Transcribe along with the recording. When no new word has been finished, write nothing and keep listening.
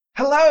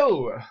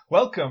Hello!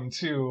 Welcome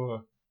to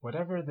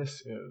whatever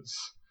this is.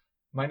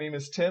 My name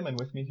is Tim, and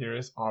with me here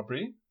is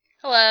Aubrey.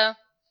 Hello.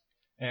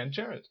 And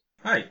Jared.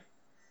 Hi.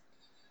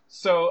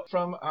 So,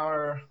 from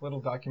our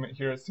little document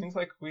here, it seems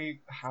like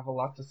we have a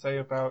lot to say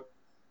about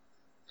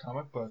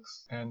comic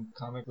books and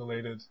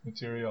comic-related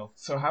material.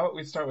 So how about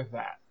we start with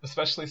that?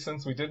 Especially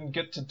since we didn't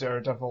get to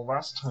Daredevil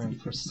last time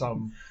for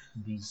some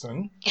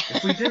reason.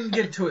 If we didn't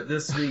get to it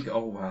this week,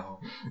 oh wow.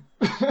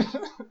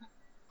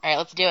 Alright,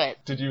 let's do it.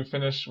 Did you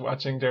finish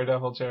watching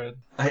Daredevil, Jared?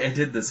 I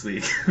did this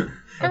week.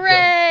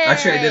 Hooray!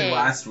 Actually, I did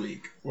last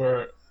week.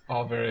 We're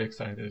all very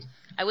excited.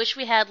 I wish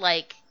we had,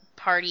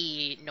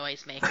 party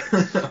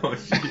noisemakers. Oh,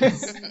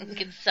 jeez. We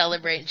could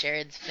celebrate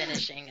Jared's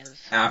finishing of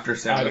After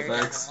sound Daredevil.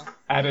 effects.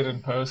 Added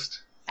in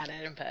post.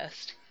 Added in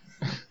post.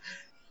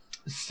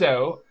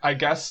 So, I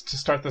guess to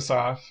start this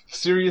off,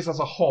 series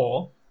as a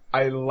whole,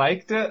 I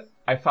liked it.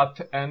 I thought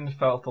the end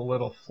felt a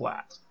little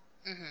flat.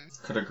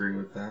 Mm-hmm. Could agree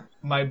with that.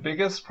 My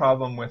biggest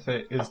problem with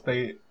it is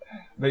it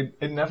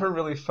never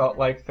really felt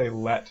like they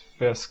let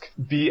Fisk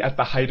be at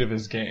the height of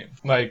his game.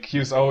 Like, he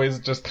was always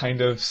just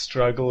kind of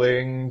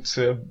struggling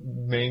to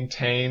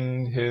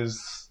maintain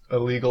his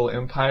illegal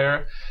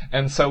empire.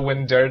 And so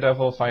when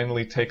Daredevil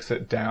finally takes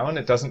it down,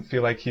 it doesn't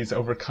feel like he's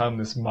overcome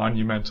this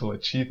monumental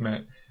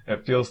achievement.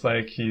 It feels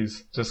like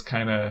he's just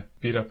kind of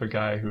beat up a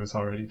guy who was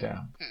already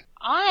down.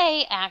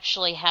 I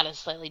actually had a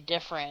slightly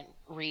different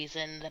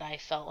reason that I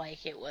felt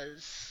like it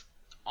was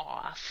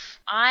off.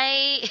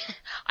 I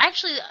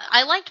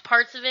liked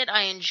parts of it.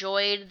 I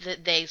enjoyed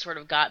that they sort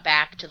of got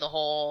back to the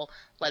whole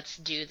let's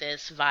do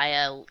this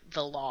via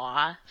the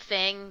law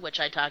thing, which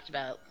I talked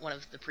about one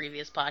of the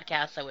previous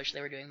podcasts I wish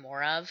they were doing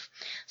more of.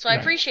 So I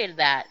appreciated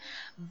that.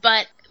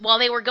 But while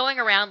they were going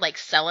around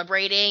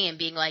celebrating and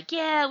being like,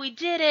 yeah, we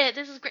did it,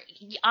 this is great,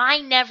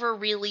 I never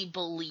really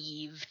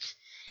believed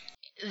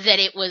that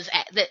it was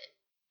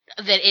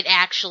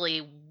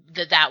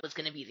that was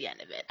going to be the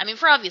end of it. I mean,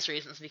 for obvious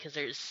reasons, because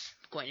there's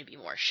going to be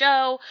more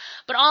show,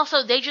 but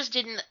also they just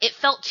didn't, it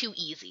felt too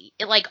easy.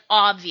 It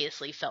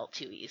obviously felt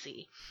too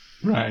easy.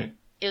 Right.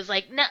 It was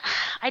no,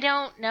 I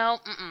don't know.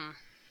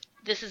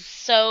 This is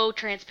so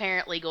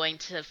transparently going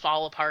to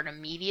fall apart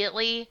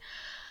immediately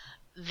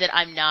that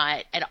I'm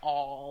not at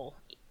all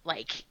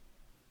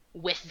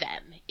with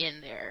them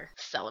in their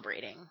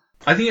celebrating.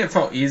 I think it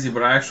felt easy,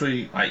 but I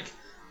actually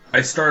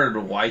I started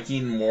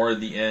liking more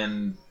the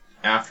end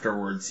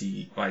afterwards.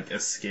 He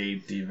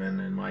escaped even,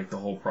 and the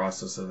whole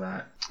process of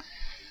that.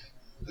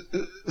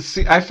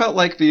 See, I felt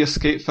like the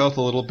escape felt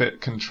a little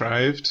bit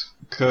contrived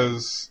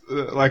because,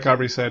 like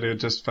Aubrey said, it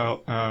just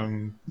felt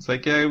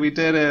it's yeah, we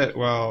did it.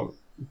 Well,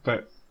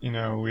 but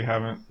we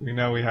haven't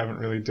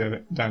really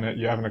done it.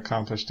 You haven't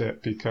accomplished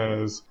it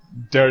because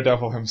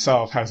Daredevil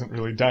himself hasn't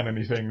really done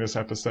anything this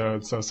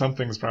episode, so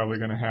something's probably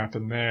going to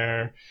happen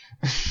there.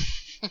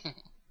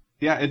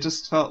 Yeah, it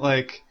just felt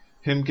like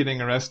him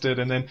getting arrested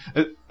and then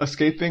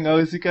escaping. Oh,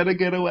 is he gonna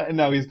get away?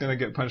 No, he's gonna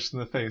get punched in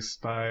the face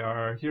by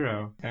our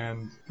hero,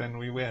 and then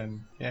we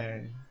win.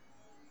 Yay.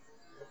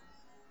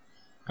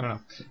 I don't know.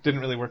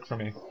 Didn't really work for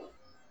me.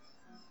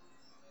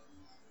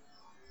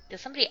 Does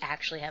somebody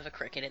actually have a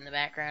cricket in the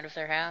background of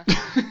their house?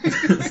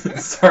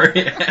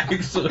 Sorry, I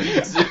actually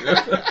do.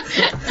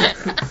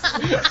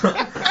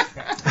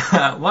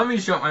 Let me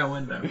shut my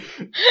window.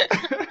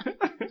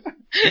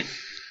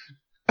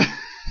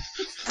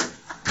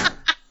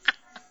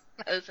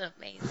 That was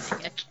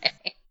amazing.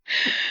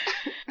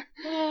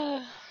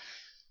 Okay.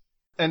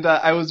 And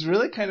I was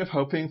really kind of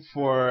hoping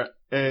for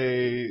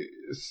a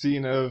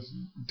scene of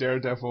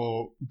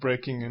Daredevil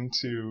breaking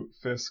into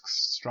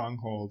Fisk's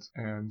stronghold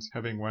and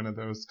having one of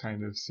those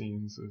kind of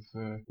scenes of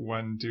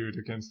one dude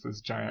against this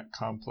giant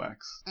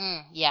complex.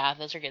 Yeah,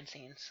 those are good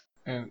scenes.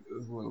 And it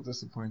was a little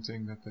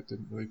disappointing that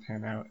didn't really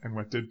pan out. And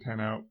what did pan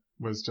out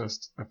was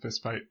just a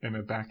fistfight in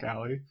a back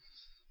alley.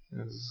 It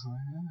was all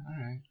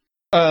right.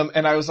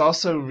 And I was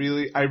also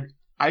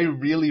I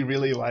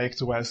really liked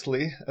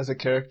Wesley as a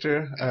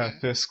character,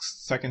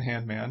 Fisk's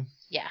second-hand man.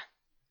 Yeah.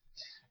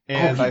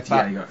 And I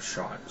thought he got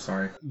shot.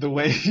 Sorry. the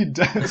way he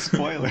does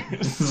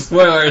spoilers.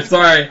 Spoilers.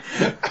 Sorry.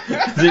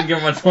 Didn't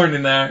get much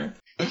pointing there.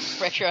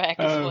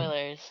 Retroactive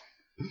spoilers.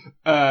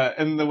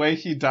 And the way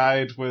he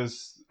died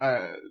was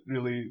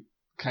really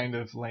kind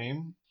of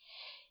lame.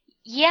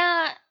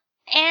 Yeah,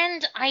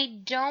 and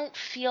I don't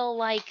feel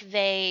like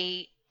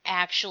they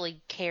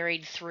actually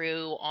carried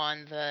through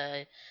on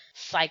the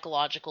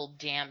psychological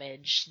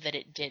damage that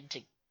it did to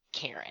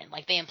Karen.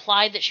 They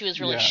implied that she was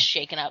really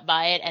shaken up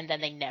by it, and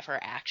then they never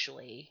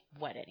actually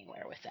went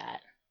anywhere with that.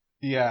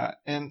 Yeah,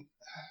 and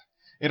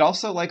it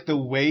also, the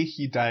way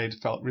he died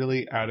felt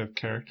really out of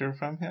character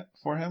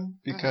for him,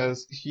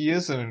 because he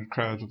is an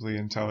incredibly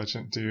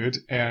intelligent dude,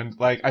 and,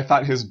 I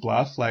thought his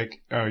bluff,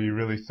 oh, you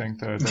really think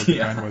that Adobe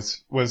Gun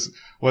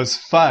was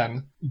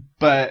fun,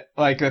 but,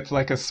 that's,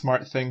 a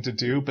smart thing to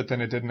do, but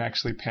then it didn't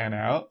actually pan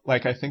out.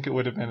 I think it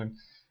would have been,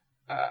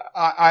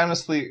 I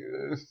honestly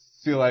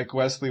feel like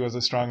Wesley was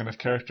a strong enough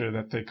character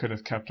that they could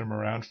have kept him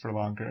around for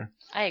longer.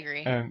 I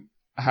agree. And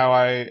how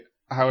I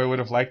how I would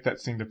have liked that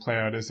scene to play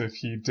out is if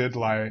he did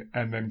lie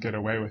and then get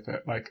away with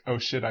it. Like, oh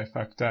shit, I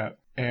fucked up.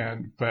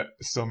 But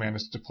still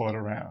managed to pull it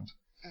around.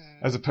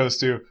 As opposed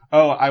to,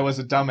 oh, I was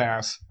a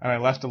dumbass and I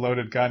left a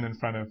loaded gun in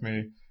front of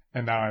me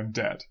and now I'm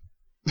dead.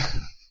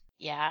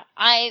 Yeah.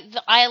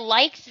 I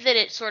liked that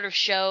it sort of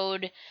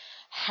showed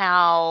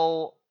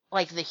how,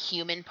 like, the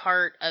human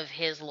part of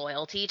his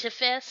loyalty to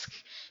Fisk,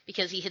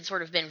 because he had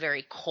sort of been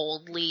very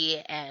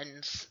coldly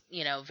and,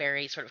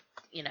 very sort of,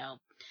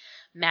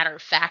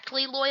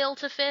 matter-of-factly loyal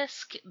to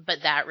Fisk,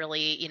 but that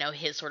really,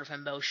 his sort of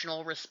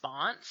emotional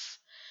response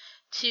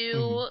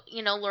to,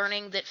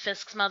 learning that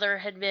Fisk's mother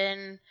had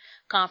been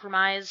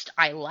compromised,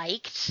 I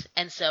liked,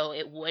 and so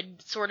it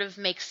would sort of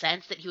make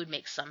sense that he would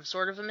make some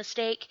sort of a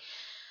mistake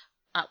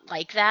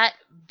like that,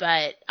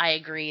 but I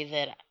agree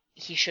that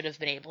he should have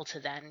been able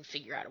to then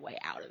figure out a way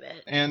out of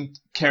it. And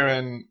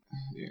Karen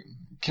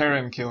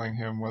killing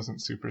him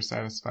wasn't super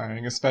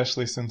satisfying,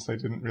 especially since they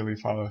didn't really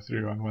follow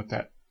through on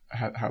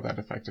how that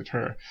affected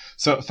her.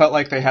 So it felt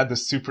like they had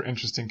this super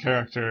interesting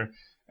character,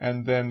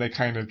 and then they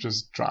kind of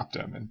just dropped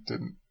him and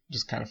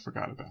just kind of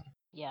forgot about it.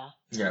 Yeah.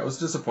 Yeah, it was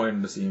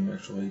disappointing to see him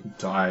actually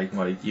die,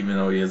 like, even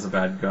though he is a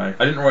bad guy.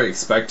 I didn't really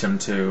expect him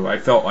to. I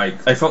felt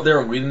they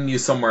were leading you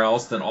somewhere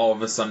else, then all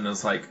of a sudden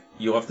it's like,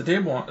 you left the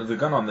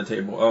gun on the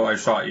table. Oh, I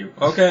shot you.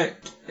 Okay.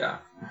 Yeah.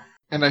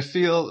 And I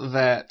feel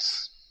that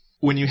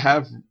when you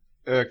have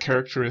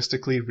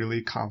characteristically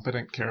really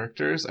competent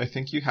characters, I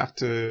think you have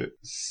to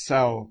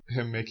sell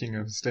him making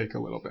a mistake a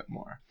little bit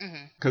more.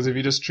 Because if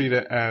you just treat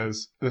it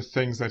as the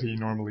things that he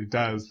normally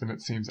does, then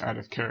it seems out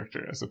of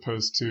character, as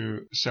opposed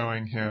to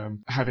showing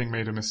him having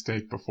made a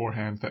mistake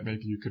beforehand that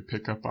maybe you could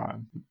pick up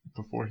on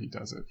before he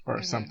does it,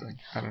 or something.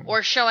 I don't know.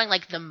 Or showing,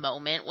 like, the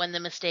moment when the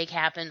mistake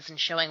happens and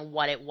showing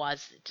what it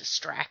was that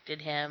distracted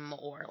him,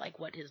 or, like,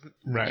 what his...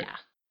 Right. Yeah.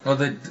 Well,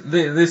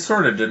 they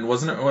sort of didn't,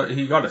 wasn't it?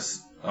 He got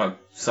a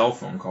cell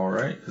phone call,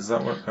 right? Is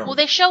that what? Well,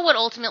 they show what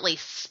ultimately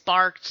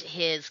sparked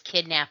his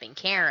kidnapping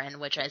Karen,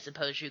 which I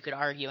suppose you could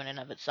argue in and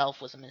of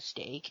itself was a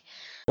mistake.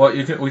 Well,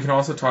 we can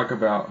also talk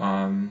about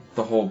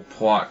the whole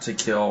plot to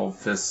kill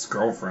Fisk's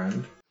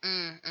girlfriend.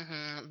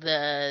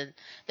 The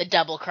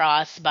double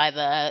cross by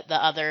the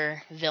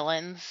other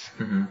villains.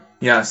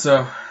 Yeah,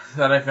 so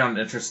that I found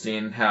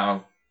interesting,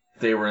 how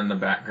they were in the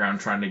background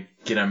trying to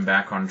get him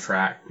back on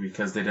track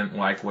because they didn't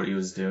like what he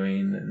was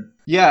doing. And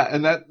yeah,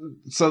 and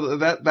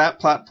that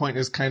plot point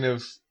is kind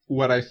of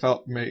what I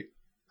felt makes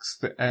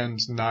the end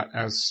not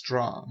as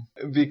strong,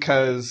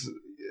 because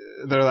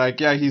they're like,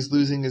 yeah, he's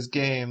losing his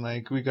game,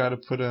 like, we got to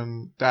put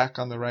him back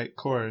on the right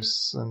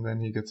course, and then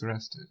he gets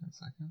arrested.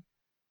 It's like,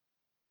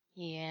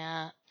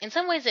 Yeah. In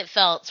some ways it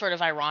felt sort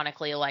of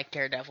ironically like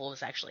Daredevil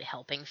was actually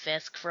helping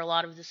Fisk for a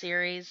lot of the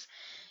series,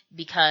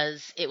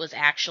 because it was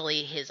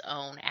actually his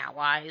own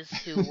allies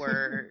who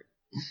were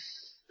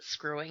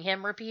screwing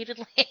him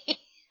repeatedly.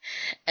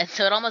 And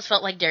so it almost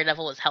felt like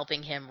Daredevil was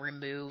helping him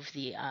remove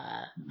the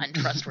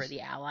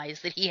untrustworthy allies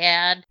that he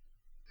had.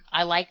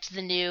 I liked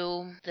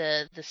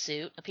the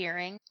suit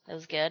appearing. It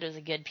was good. It was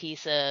a good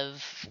piece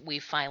of, we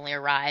finally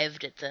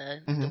arrived at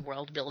the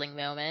world building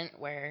moment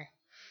where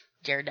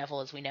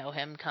Daredevil as we know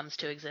him comes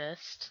to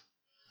exist.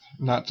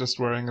 Not just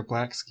wearing a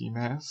black ski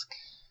mask.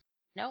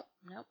 Nope.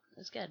 It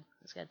was good.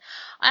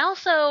 I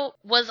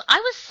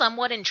was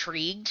somewhat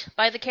intrigued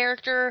by the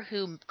character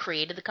who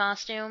created the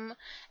costume,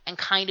 and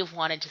kind of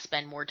wanted to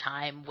spend more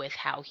time with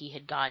how he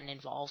had gotten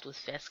involved with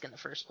Fisk in the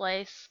first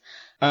place.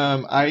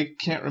 I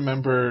can't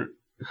remember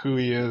who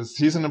he is.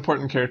 He's an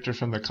important character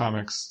from the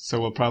comics,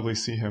 so we'll probably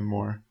see him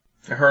more.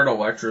 I heard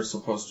Elektra's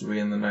supposed to be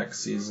in the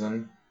next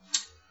season.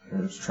 I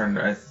was trying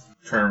to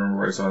remember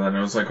where I saw that, and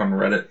it was like on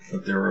Reddit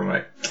that they were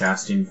like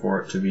casting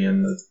for it to be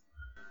in the...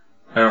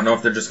 I don't know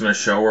if they're just going to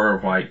show her,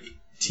 like,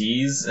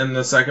 tease in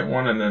the second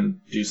one and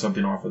then do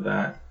something off of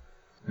that.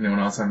 Anyone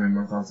else have any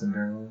more thoughts in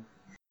Daredevil?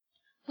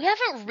 We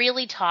haven't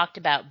really talked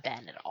about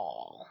Ben at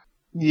all.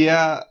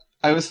 Yeah,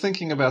 I was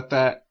thinking about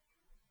that,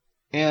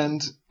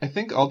 and I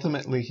think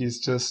ultimately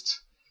he's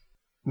just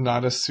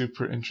not a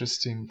super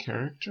interesting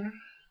character.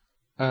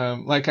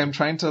 I'm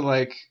trying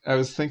to, I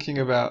was thinking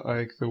about,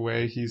 the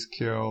way he's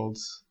killed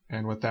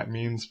and what that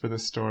means for the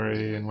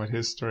story and what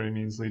his story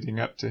means leading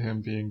up to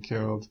him being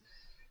killed.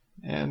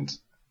 And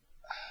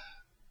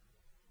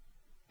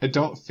I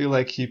don't feel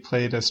like he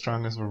played as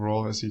strong as a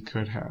role as he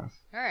could have.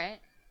 All right.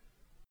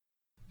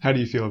 How do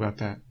you feel about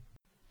that?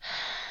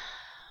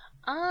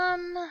 I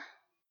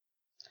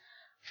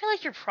feel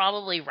like you're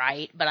probably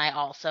right, but I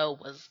also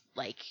was,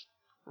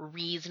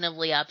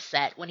 reasonably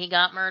upset when he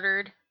got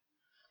murdered.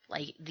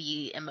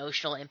 The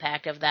emotional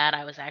impact of that,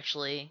 I was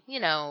actually,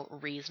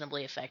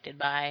 reasonably affected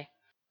by.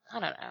 I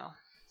don't know.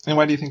 And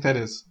why do you think that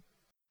is?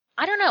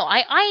 I don't know.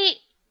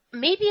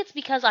 Maybe it's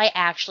because I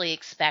actually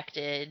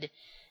expected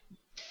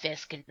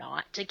Fisk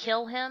not to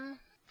kill him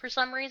for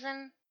some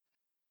reason.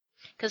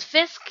 Because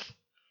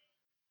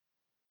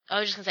I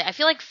was just going to say, I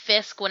feel like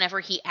Fisk,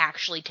 whenever he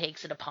actually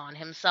takes it upon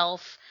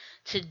himself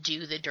to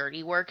do the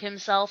dirty work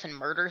himself and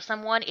murder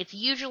someone, it's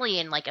usually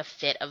in a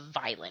fit of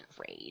violent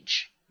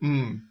rage.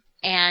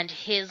 And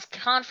his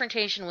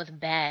confrontation with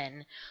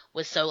Ben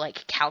was so,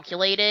 like,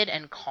 calculated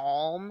and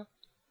calm.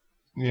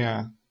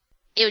 Yeah.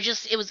 It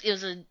was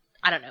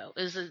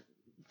a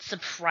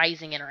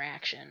surprising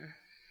interaction.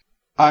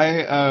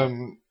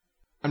 I'm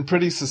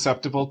pretty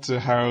susceptible to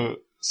how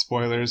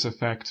spoilers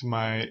affect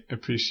my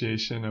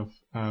appreciation of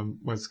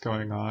what's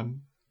going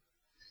on.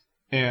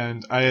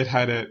 And I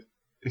had it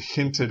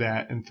hinted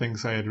at in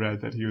things I had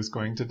read that he was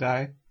going to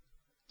die.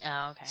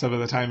 Oh, okay. So by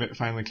the time it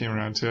finally came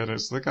around to it, I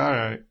was like, all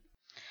right.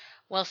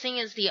 Well, seeing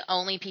as the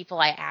only people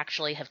I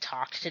actually have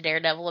talked to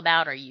Daredevil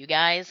about are you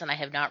guys, and I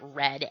have not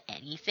read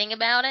anything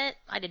about it,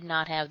 I did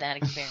not have that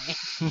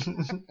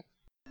experience.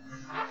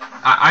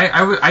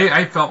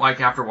 I felt like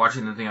after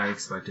watching the thing, I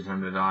expected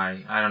him to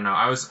die. I don't know.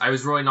 I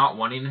was really not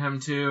wanting him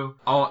to.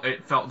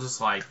 It felt just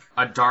like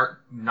a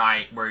dark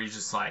night where he's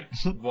just like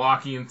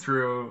walking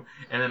through,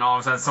 and then all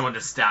of a sudden someone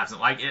just stabs him.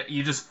 Like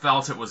you just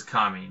felt it was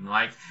coming.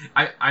 Like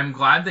I'm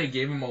glad they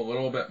gave him a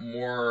little bit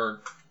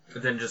more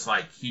than just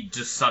like he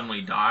just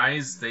suddenly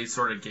dies. They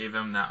sort of gave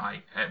him that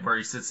like where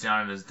he sits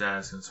down at his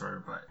desk and sort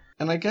of but.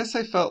 And I guess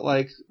I felt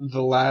like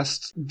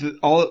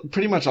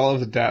pretty much all of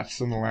the deaths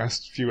in the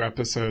last few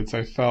episodes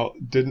I felt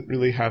didn't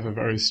really have a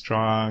very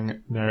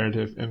strong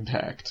narrative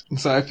impact. And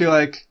so I feel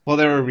like while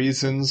there were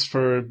reasons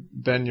for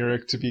Ben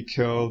Urich to be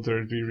killed,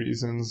 there'd be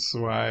reasons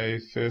why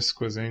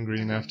Fisk was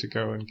angry enough to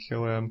go and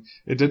kill him.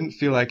 It didn't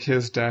feel like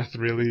his death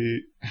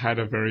really had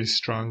a very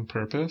strong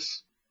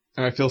purpose.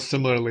 And I feel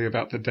similarly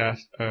about the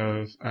death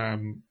of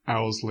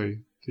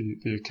Owlsley,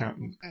 the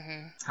accountant.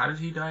 Mm-hmm. How did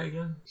he die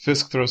again?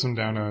 Fisk throws him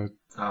down a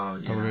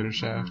elevator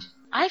shaft.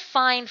 Mm-hmm. I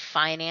find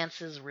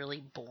finances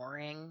really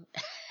boring.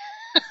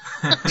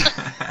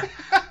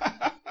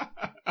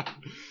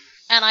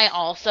 And I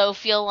also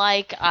feel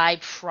like I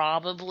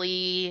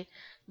probably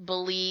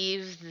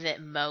believe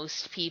that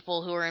most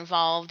people who are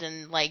involved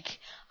in, like,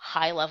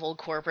 high-level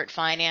corporate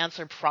finance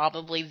are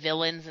probably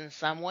villains in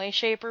some way,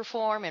 shape, or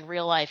form in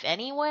real life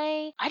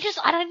anyway. I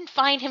didn't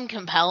find him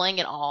compelling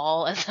at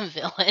all as a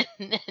villain,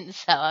 and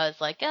so I was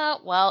like,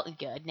 oh, well,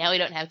 good. Now we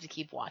don't have to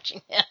keep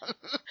watching him.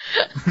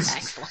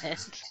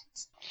 Excellent.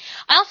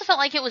 I also felt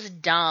like it was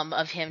dumb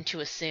of him to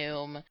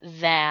assume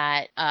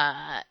that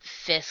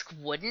Fisk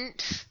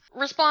wouldn't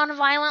respond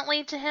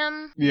violently to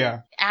him.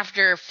 Yeah.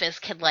 After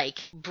Fisk had, like,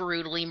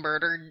 brutally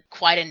murdered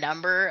quite a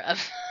number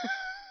of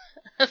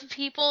of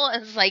people.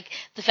 It's like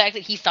the fact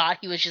that he thought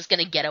he was just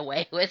going to get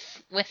away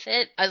with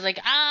it. I was like,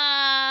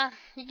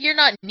 you're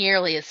not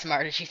nearly as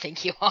smart as you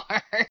think you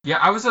are. Yeah,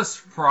 I was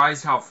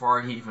surprised how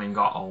far he even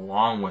got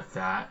along with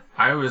that.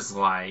 I was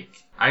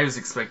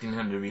expecting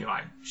him to be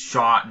like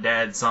shot,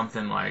 dead,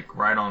 something like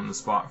right on the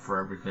spot for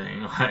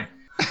everything. Like,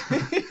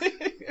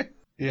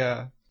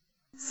 yeah.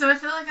 So I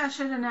feel like I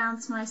should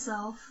announce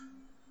myself.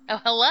 Oh,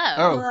 hello.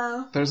 Oh,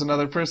 hello. There's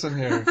another person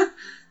here.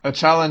 A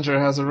challenger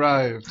has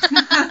arrived.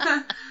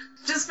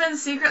 Just been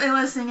secretly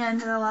listening in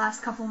to the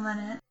last couple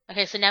minutes.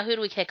 Okay, so now who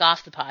do we kick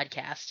off the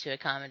podcast to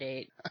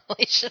accommodate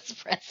Alicia's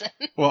presence?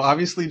 Well,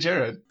 obviously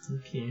Jared.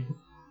 okay.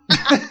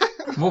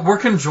 Well, we're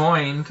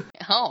conjoined.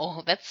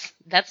 Oh,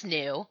 that's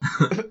new.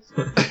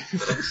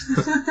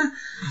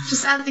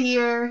 Just out the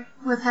ear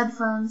with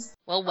headphones.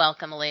 Well,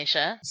 welcome,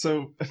 Alicia.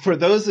 So, for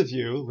those of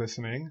you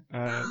listening,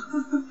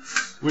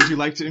 would you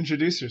like to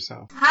introduce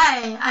yourself?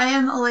 Hi, I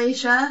am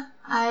Alicia.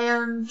 I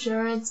am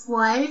Jared's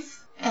wife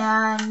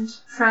and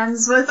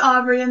friends with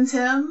Aubrey and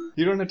Tim.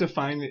 You don't have to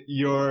define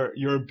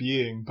your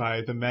being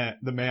by the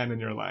man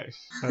in your life.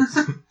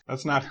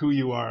 That's not who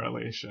you are,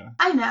 Alicia.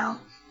 I know.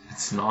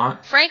 It's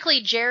not.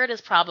 Frankly, Jared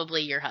is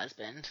probably your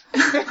husband.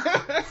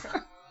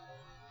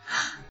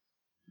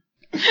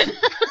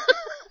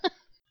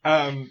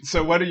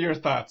 So what are your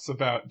thoughts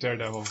about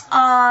Daredevil?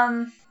 I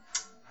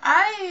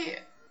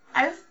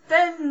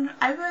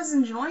was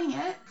enjoying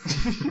it.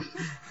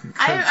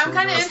 I'm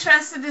kind of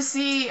interested to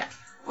see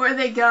where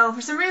they go.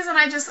 For some reason,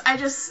 I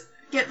just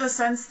get the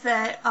sense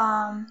that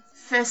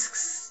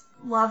Fisk's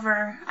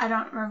lover, I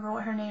don't remember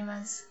what her name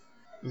is.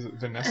 Is it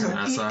Vanessa?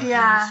 Vanessa.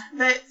 Yeah,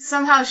 that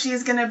somehow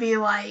she's gonna be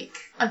like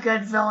a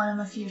good villain in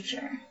the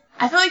future.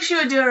 I feel like she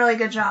would do a really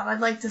good job. I'd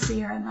like to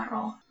see her in that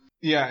role.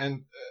 Yeah,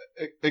 and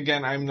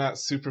again, I'm not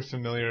super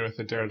familiar with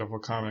the Daredevil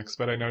comics,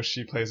 but I know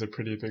she plays a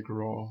pretty big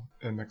role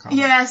in the comics.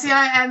 Yeah, see,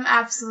 I'm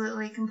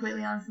absolutely,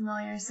 completely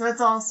unfamiliar, so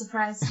it's all a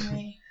surprise to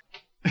me.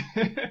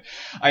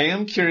 I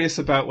am curious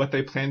about what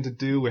they plan to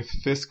do with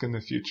Fisk in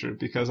the future,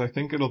 because I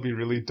think it'll be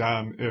really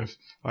dumb if,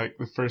 like,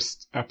 the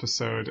first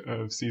episode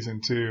of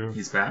season 2...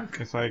 He's back.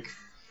 It's like,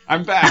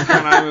 I'm back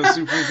and I'm a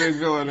super big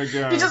villain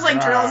again. He just,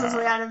 like, drills his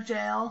way out of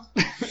jail.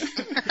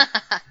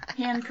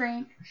 Hand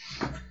crank.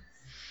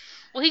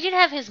 Well, he did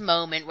have his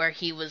moment where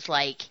he was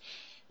like,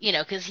 you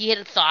know, because he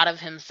had thought of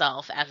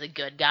himself as a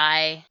good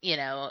guy, you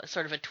know,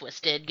 sort of a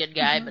twisted good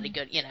guy, but a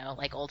good, you know,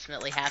 like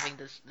ultimately having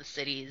the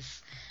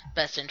city's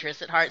best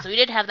interests at heart. So he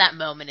did have that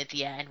moment at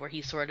the end where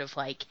he sort of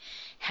like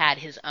had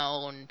his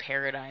own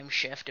paradigm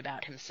shift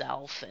about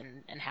himself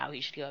and how he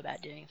should go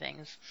about doing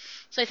things.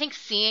 So I think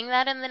seeing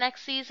that in the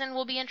next season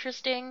will be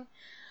interesting.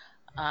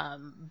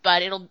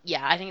 But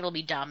I think it'll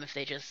be dumb if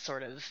they just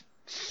sort of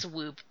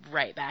swoop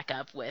right back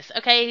up with,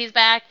 okay, he's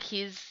back.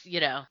 He's,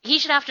 he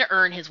should have to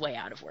earn his way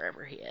out of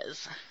wherever he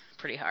is.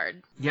 Pretty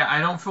hard. Yeah, I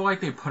don't feel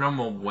like they put him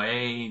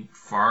away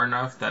far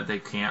enough that they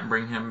can't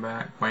bring him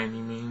back by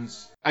any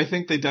means. I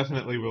think they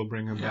definitely will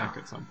bring him back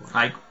at some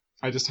point.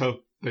 I just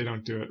hope they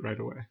don't do it right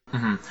away.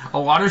 Mm-hmm. A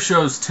lot of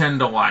shows tend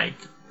to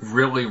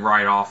really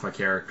write off a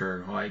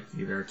character,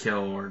 either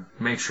kill or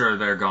make sure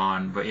they're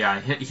gone. But yeah,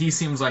 he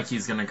seems like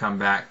he's gonna come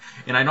back,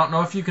 and I don't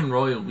know if you can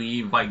really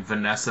leave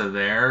Vanessa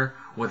there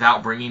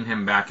without bringing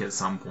him back at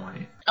some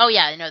point. Oh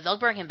yeah, no, they'll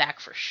bring him back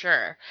for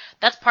sure.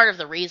 That's part of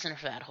the reason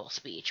for that whole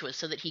speech, was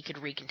so that he could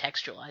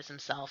recontextualize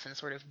himself and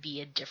sort of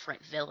be a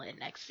different villain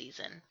next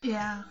season.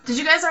 Yeah. Did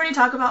you guys already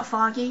talk about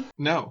Foggy?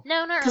 No.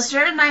 No, not really. Because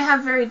Jared and I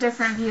have very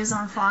different views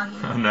on Foggy.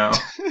 Oh no.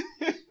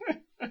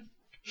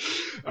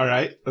 All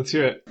right, let's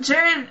hear it.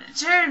 Jared,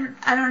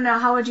 I don't know,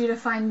 how would you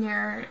define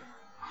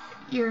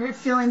your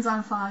feelings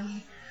on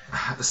Foggy?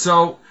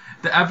 So,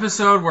 the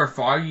episode where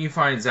Foggy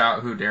finds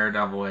out who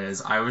Daredevil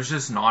is, I was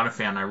just not a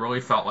fan. I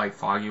really felt like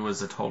Foggy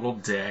was a total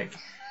dick.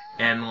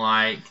 And,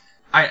 I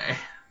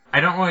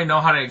don't really know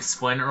how to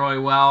explain it really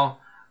well,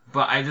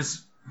 but I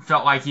just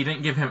felt like he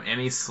didn't give him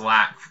any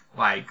slack,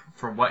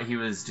 for what he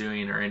was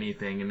doing or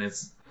anything. And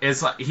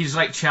it's like, he's,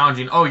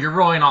 challenging, oh, you're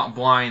really not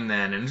blind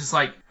then. And just,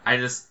 I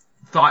just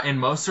thought in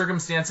most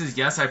circumstances,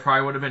 yes, I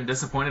probably would have been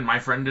disappointed my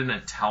friend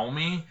didn't tell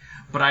me.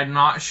 But I'm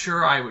not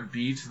sure I would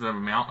be to the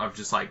amount of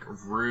just,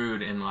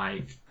 rude and,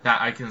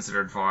 that I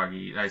considered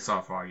Foggy. I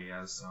saw Foggy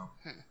as, so.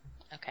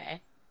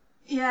 Okay.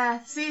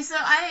 Yeah, see, so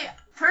I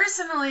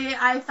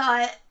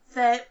thought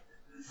that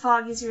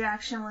Foggy's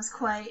reaction was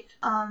quite,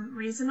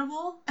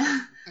 reasonable.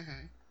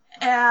 Mm-hmm.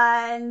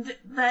 And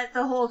that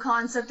the whole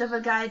concept of a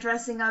guy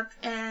dressing up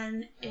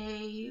in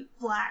a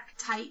black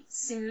tight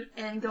suit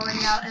and going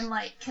out and,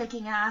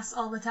 kicking ass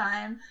all the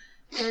time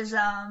is,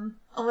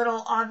 a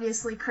little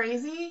obviously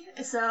crazy,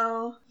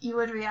 so you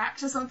would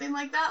react to something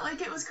like that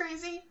like it was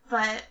crazy,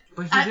 but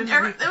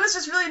it was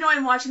just really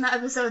annoying watching that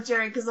episode with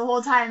Jared, because the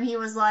whole time he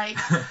was like,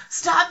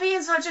 stop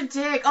being such a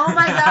dick, oh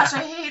my gosh,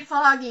 I hate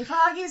Foggy,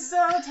 Foggy's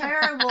so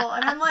terrible,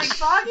 and I'm like,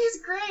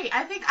 Foggy's great,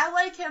 I think I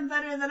like him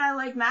better than I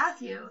like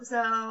Matthew,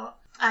 so,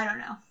 I don't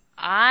know.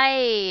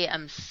 I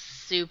am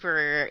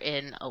super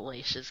in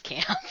Alicia's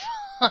camp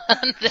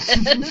on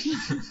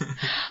this.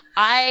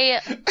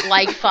 I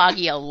like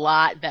Foggy a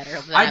lot better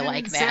than I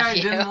like Matthew. I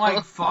didn't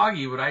like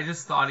Foggy, but I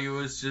just thought he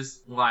was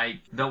just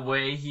the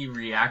way he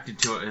reacted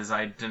to it is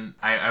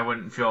I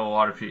wouldn't feel a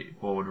lot of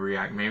people would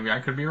react. Maybe I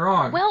could be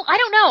wrong. Well, I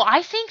don't know.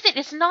 I think that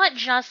it's not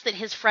just that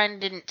his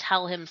friend didn't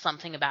tell him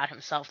something about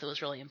himself that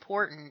was really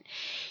important.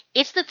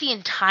 It's that the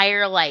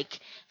entire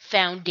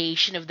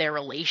foundation of their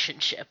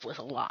relationship was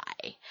a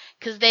lie.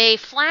 Because they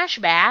flash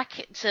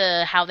back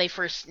to how they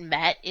first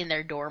met in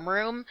their dorm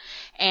room,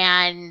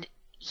 and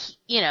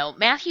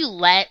Matthew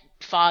let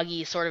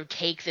Foggy sort of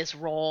take this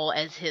role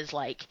as his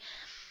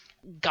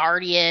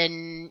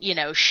guardian,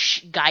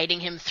 guiding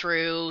him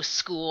through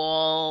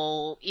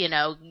school,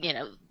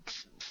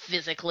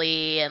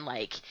 physically, and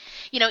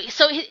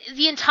so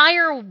the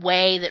entire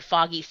way that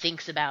Foggy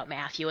thinks about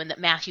Matthew and that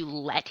Matthew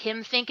let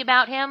him think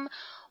about him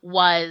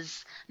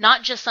was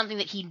not just something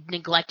that he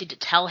neglected to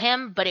tell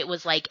him, but it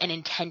was an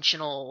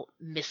intentional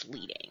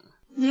misleading.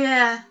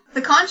 Yeah,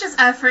 the conscious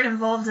effort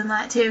involved in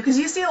that too, because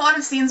you see a lot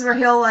of scenes where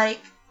he'll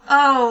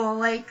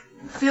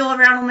feel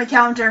around on the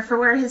counter for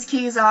where his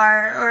keys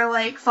are,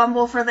 or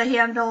fumble for the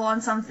handle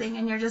on something,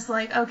 and you're just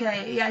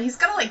okay, yeah, he's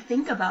gotta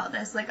think about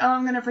this,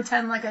 I'm gonna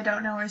pretend like I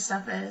don't know where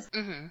stuff is.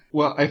 Mm-hmm.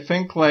 Well, I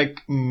think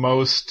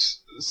most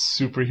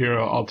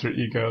superhero alter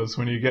egos,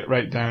 when you get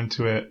right down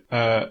to it,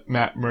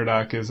 Matt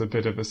Murdock is a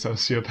bit of a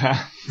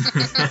sociopath.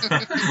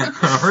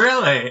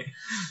 Really?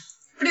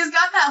 But he's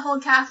got that whole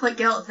Catholic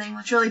guilt thing,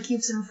 which really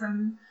keeps him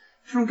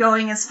from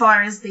going as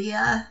far as the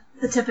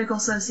typical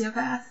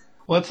sociopath.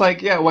 Well, it's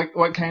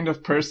what kind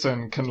of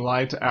person can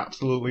lie to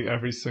absolutely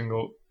every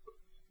single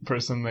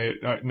person they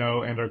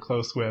know and are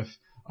close with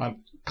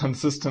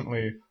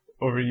consistently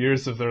over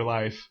years of their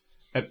life,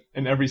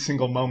 in every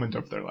single moment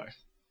of their life?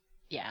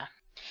 Yeah.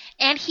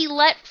 And he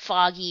let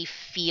Foggy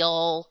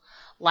feel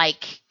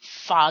like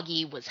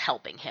Foggy was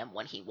helping him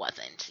when he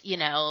wasn't.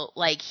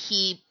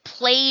 He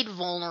played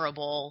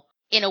vulnerable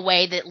in a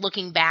way that,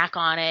 looking back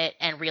on it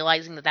and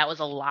realizing that was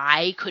a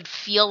lie, could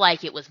feel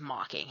like it was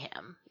mocking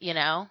him,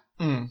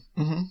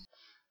 Mm-hmm.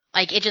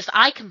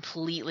 I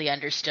completely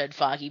understood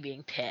Foggy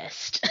being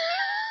pissed.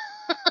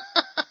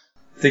 I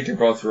think you're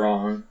both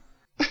wrong.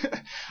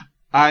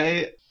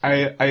 I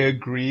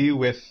agree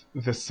with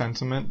the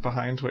sentiment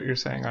behind what you're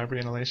saying, Aubrey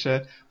and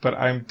Alicia, but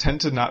I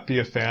tend to not be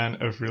a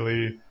fan of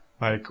really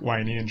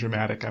whiny and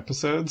dramatic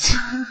episodes.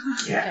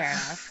 Yeah. Fair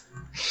enough.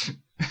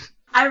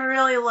 I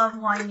really love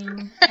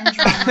whining and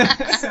drama,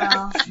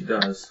 so... She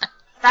does.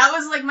 That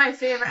was, my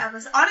favorite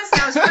episode. Honestly,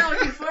 I was really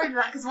looking forward to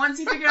that, because once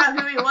he figured out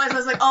who he was, I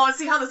was oh, let's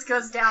see how this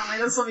goes down.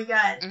 This will be good.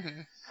 Mm-hmm.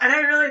 And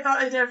I really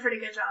thought they did a pretty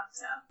good job,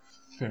 so...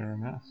 Fair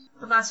enough.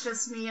 But that's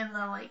just me and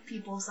the,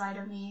 people side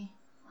of me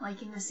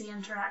liking to see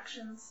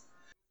interactions.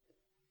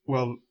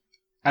 Well,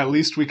 at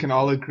least we can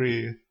all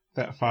agree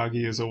that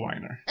Foggy is a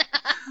whiner.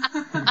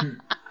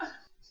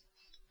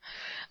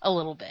 A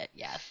little bit,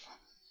 yes.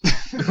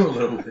 A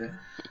little bit.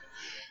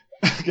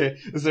 Okay,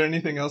 is there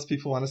anything else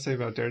people want to say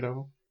about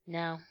Daredevil?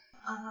 No.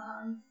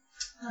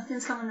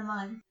 Nothing's coming to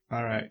mind.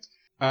 All right.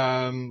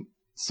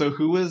 So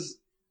who was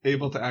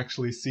able to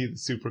actually see the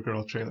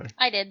Supergirl trailer?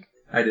 I did.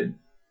 I did.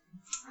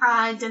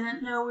 I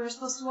didn't know we were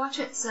supposed to watch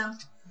it, so.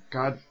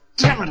 God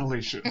damn it,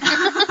 Alicia.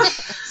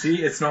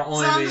 See, it's not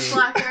only So I'm me. the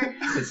slacker.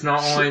 It's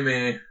not only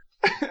me.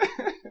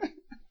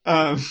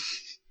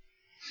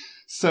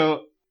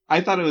 So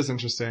I thought it was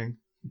interesting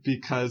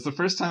because the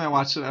first time I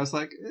watched it, I was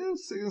like, it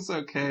seems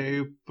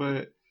okay,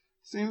 but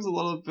seems a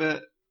little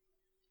bit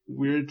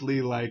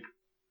weirdly like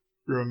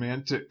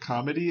romantic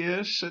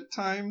comedy-ish at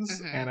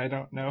times, and I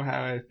don't know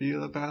how I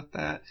feel about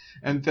that.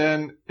 And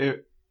then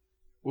it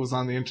was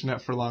on the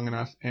internet for long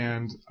enough,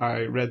 and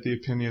I read the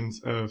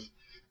opinions of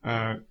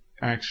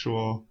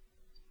actual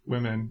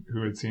women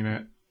who had seen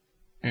it,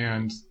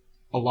 and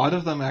a lot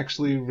of them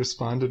actually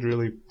responded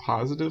really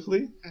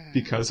positively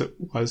because it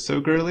was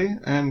so girly,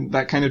 and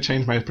that kind of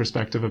changed my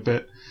perspective a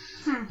bit.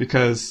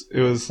 Because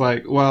it was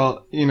like,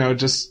 well, you know,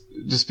 just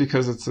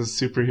because it's a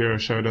superhero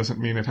show doesn't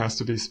mean it has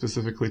to be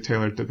specifically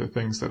tailored to the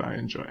things that I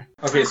enjoy.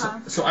 Okay,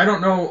 so I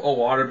don't know a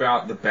lot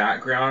about the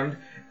background.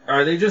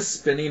 Are they just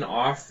spinning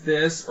off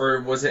this,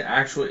 or was it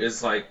actually,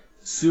 is like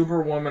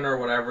Superwoman or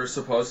whatever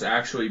supposed to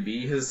actually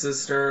be his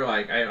sister?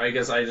 Like, I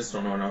guess I just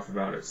don't know enough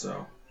about it,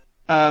 so.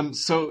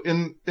 So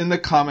in the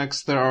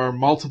comics there are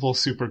multiple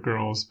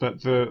Supergirls,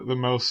 but the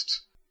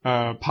most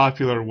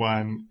popular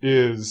one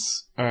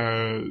is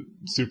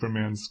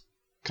Superman's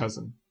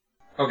cousin.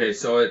 Okay,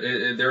 so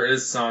it there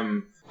is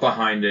some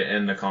behind it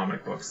in the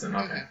comic books then,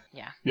 okay.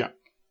 Yeah.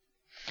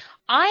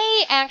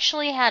 I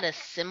actually had a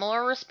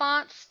similar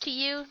response to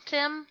you,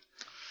 Tim.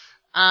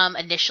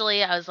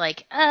 Initially I was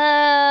like,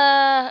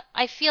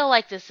 I feel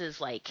like this is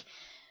like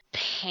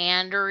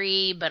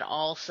pandery, but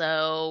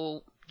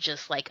also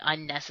just like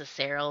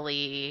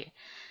unnecessarily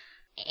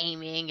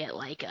aiming at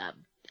like a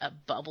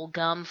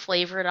bubblegum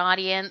flavored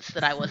audience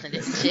that I wasn't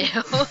into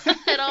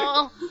at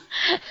all.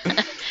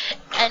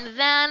 And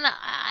then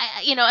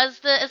as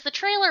the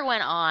trailer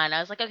went on, I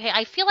was like, okay,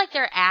 I feel like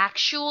they're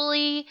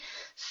actually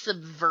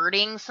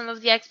subverting some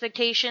of the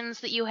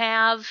expectations that you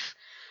have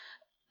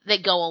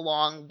that go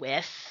along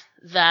with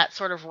that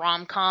sort of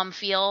rom-com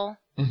feel.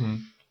 Mm-hmm.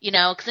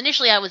 Because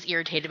initially I was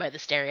irritated by the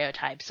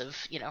stereotypes of,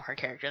 her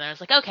character. And I was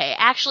like, okay,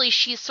 actually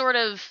she's sort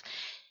of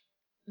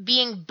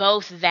being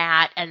both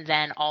that and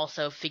then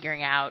also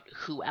figuring out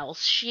who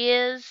else she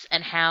is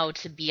and how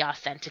to be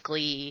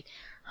authentically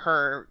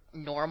her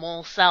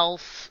normal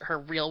self, her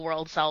real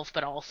world self,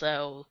 but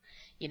also,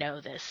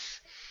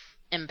 this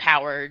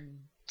empowered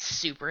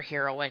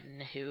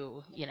superheroine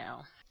who,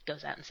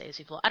 goes out and saves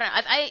people. I don't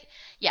know.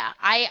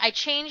 I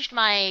changed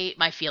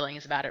my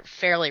feelings about it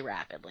fairly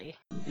rapidly.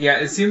 Yeah,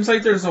 it seems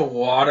like there's a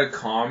lot of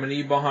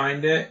comedy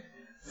behind it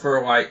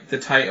for like the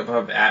type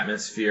of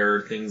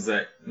atmosphere, things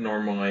that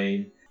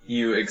normally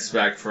you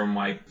expect from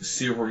like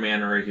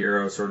Superman or a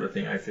hero sort of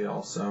thing, I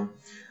feel. So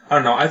I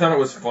don't know. I thought it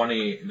was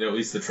funny, at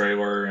least the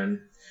trailer,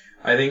 and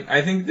I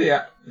think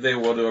they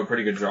will do a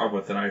pretty good job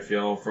with it, I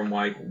feel, from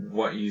like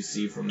what you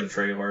see from the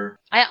trailer.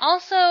 I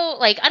also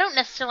I don't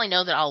necessarily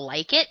know that I'll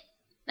like it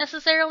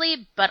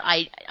necessarily, but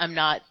I'm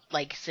not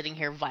like sitting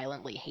here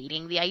violently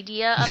hating the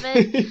idea of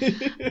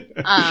it.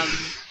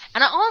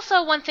 And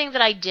also one thing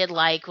that I did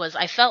like was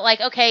I felt like,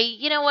 okay,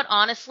 you know what,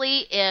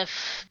 honestly,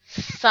 if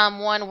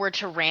someone were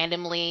to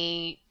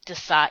randomly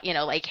decide,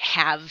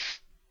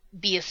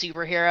 be a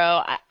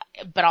superhero,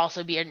 but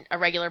also be a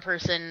regular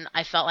person,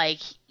 I felt like,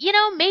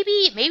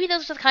 maybe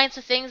those are the kinds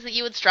of things that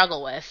you would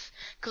struggle with.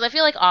 Because I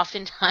feel like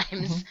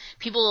oftentimes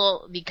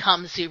people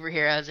become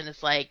superheroes and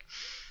it's like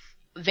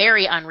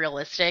very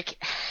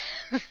unrealistic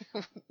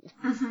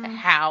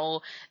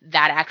how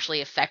that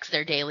actually affects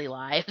their daily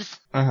lives.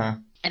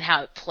 And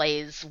how it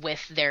plays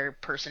with their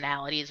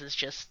personalities as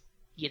just,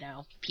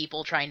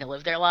 people trying to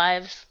live their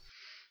lives.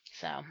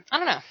 So, I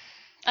don't know.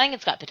 I think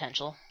it's got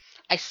potential.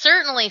 I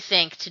certainly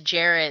think, to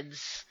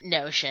Jared's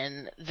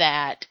notion,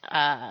 that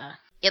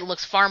it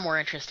looks far more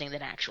interesting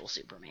than actual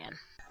Superman.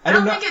 I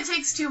don't think it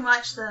takes too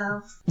much,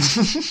 though.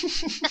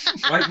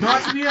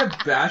 Not to be a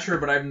basher,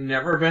 but I've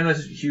never been a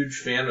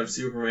huge fan of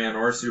Superman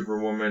or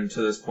Superwoman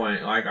to this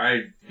point.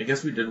 I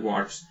guess we did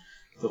watch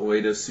the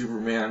latest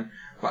Superman,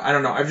 but I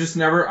don't know.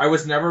 I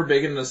was never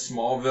big into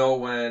Smallville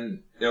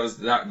when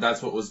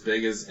that's what was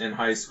big as in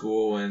high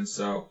school, and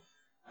so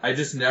I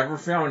just never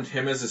found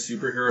him as a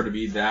superhero to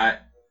be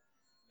that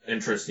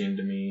interesting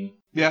to me.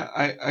 Yeah,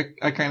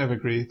 I kind of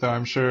agree, though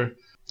I'm sure,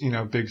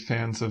 big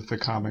fans of the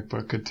comic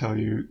book could tell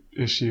you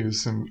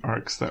issues and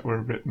arcs that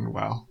were written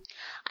well.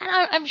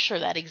 I'm sure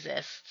that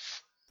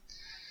exists.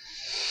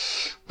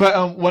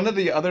 But one of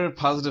the other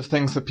positive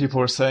things that people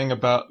were saying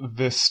about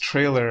this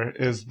trailer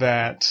is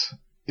that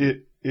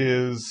it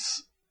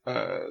is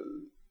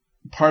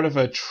part of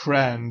a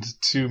trend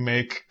to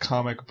make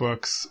comic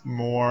books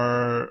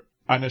more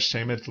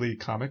unashamedly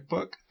comic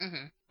book.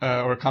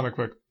 or comic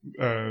book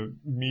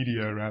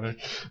media rather,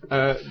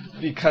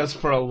 because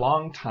for a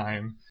long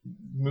time,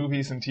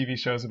 movies and TV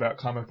shows about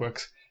comic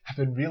books have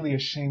been really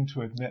ashamed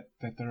to admit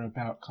that they're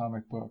about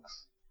comic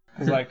books.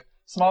 Because like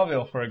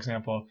Smallville, for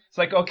example, it's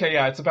like, okay,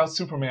 yeah, it's about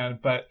Superman,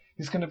 but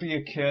he's going to be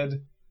a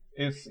kid.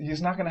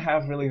 He's not going to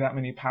have really that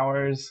many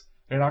powers.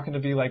 They're not going to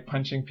be like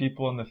punching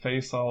people in the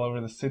face all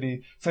over the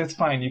city. So it's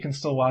fine. You can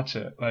still watch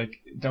it. Like,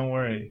 don't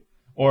worry.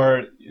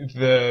 Or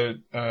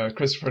the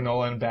Christopher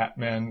Nolan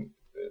Batman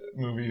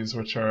movies,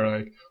 which are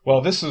like,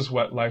 well, this is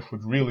what life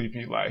would really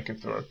be like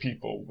if there were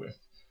people with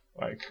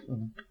like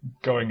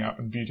going out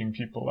and beating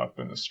people up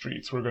in the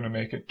streets. We're going to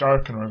make it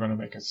dark and we're going to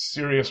make it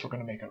serious. We're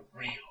going to make it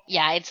real.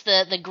 Yeah, it's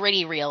the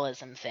gritty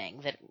realism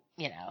thing that,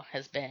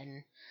 has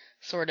been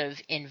sort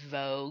of in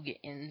vogue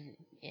in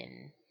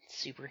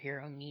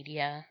superhero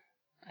media,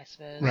 I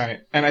suppose. Right.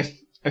 And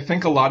I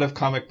think a lot of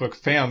comic book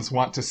fans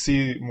want to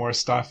see more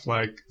stuff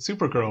like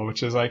Supergirl,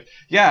 which is like,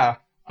 yeah,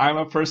 I'm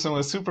a person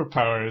with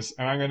superpowers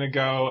and I'm going to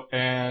go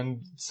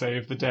and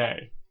save the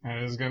day.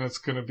 And it's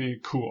going to be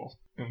cool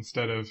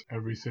instead of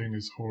everything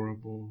is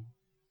horrible.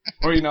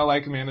 Or,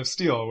 like Man of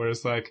Steel, where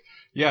it's like,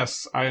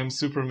 yes, I am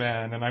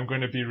Superman and I'm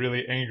going to be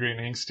really angry and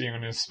angsty and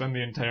I'm going to spend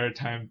the entire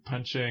time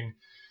punching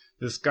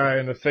this guy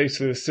in the face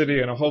of the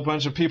city and a whole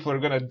bunch of people are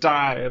going to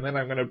die and then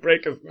I'm going to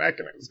break his neck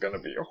and it's going to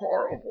be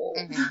horrible.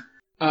 Mm-hmm.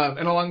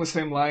 And along the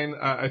same line,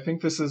 I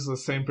think this is the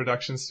same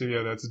production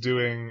studio that's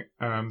doing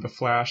The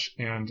Flash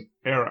and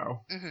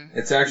Arrow. Mm-hmm.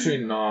 It's actually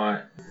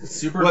not.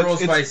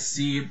 Supergirl's by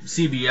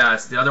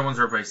CBS. The other ones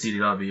are by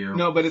CW.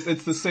 No, but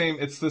it's the same.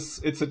 It's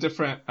a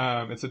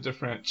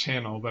different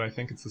channel, but I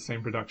think it's the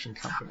same production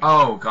company.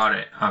 Oh, got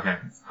it. Okay.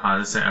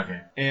 The same. Okay.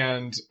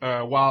 And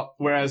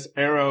whereas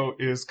Arrow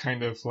is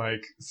kind of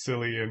like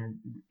silly and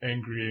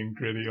angry and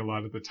gritty a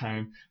lot of the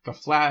time, The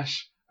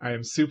Flash I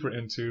am super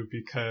into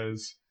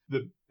because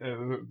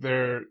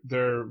their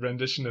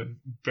rendition of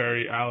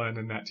Barry Allen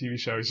in that TV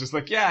show is just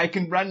like, yeah, I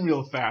can run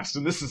real fast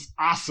and this is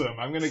awesome.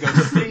 I'm gonna go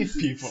save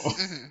people.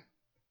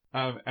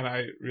 Mm-hmm. And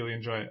I really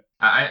enjoy it.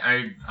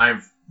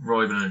 I've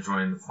really been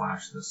enjoying The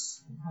Flash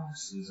this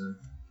season.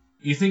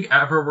 You think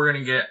ever we're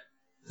gonna get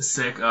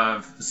sick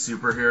of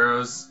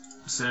superheroes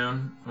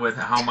soon with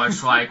how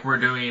much like we're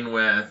doing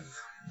with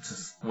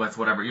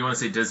whatever you want to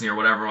say, Disney or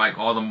whatever, like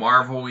all the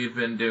Marvel we've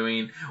been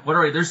doing,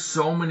 whatever. There's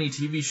so many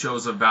TV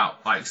shows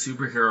about like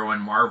superhero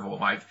and Marvel.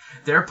 Like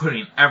they're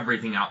putting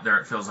everything out there.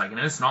 It feels like, and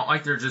it's not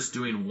like they're just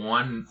doing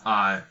one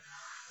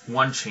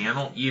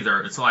channel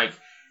either. It's like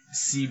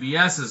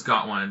CBS has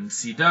got one,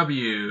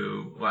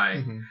 CW,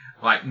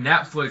 like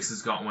Netflix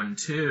has got one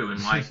too,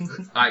 and like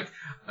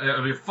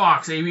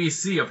Fox,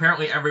 ABC.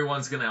 Apparently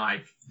everyone's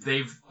gonna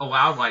they've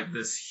allowed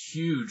this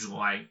huge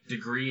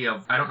degree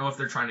of, I don't know if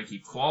they're trying to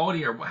keep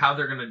quality or how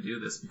they're going to do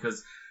this,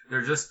 because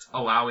they're just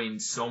allowing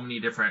so many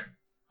different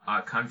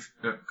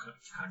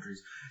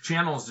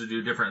channels to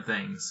do different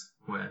things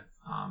with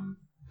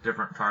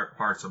different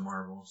parts of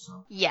Marvel.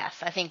 So yes,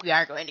 I think we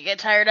are going to get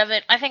tired of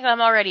it. I think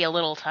I'm already a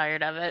little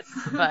tired of it,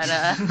 but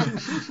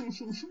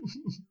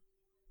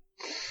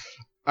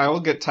I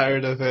will get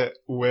tired of it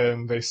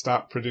when they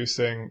stop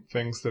producing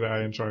things that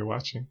I enjoy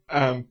watching.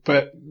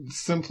 But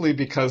simply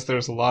because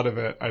there's a lot of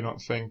it, I don't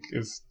think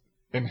is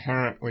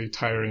inherently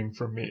tiring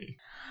for me.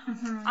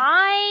 Mm-hmm.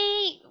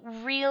 I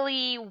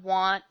really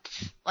want,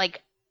 I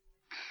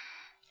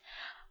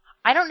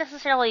don't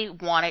necessarily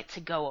want it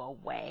to go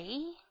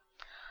away.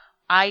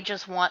 I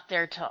just want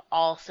there to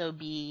also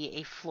be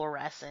a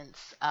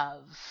fluorescence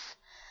of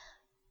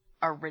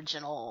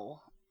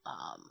original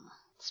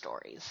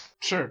stories.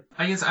 Sure.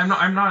 I guess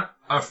I'm not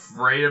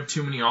afraid of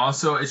too many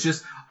also. It's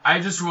just, I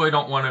just really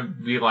don't want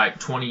to be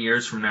 20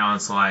 years from now,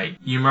 it's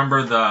you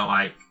remember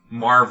the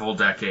Marvel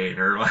decade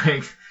or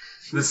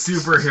the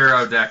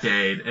superhero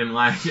decade, and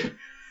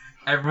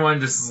everyone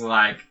just is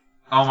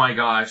oh my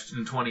gosh,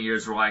 in 20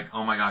 years we're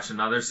oh my gosh,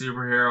 another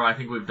superhero? I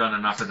think we've done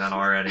enough of that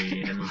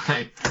already. And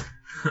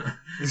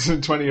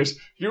in 20 years,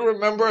 you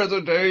remember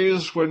the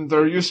days when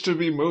there used to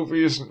be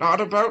movies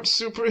not about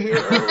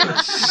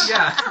superheroes?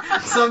 Yeah,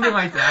 something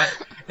like that.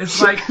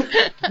 It's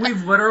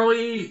we've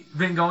literally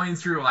been going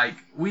through,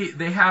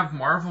 they have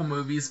Marvel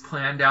movies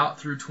planned out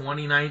through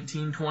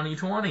 2019,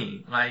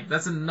 2020.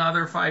 That's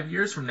another 5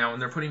 years from now,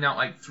 and they're putting out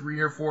 3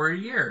 or 4 a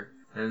year.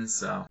 And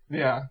so,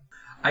 yeah.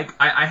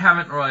 I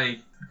haven't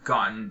really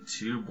gotten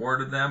too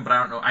bored of them, but I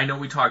don't know. I know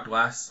we talked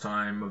last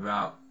time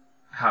about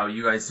how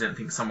you guys didn't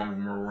think some of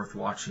them were worth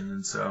watching,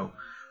 and so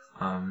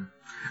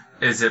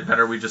is it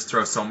better we just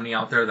throw so many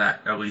out there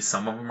that at least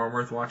some of them are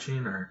worth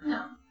watching, or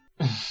no?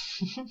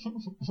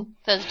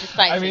 That's just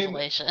science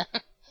isolation.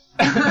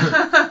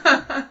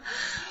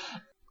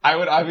 I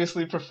would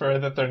obviously prefer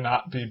that there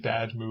not be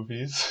bad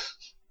movies.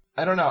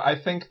 I don't know. I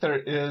think there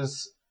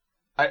is.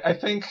 I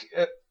think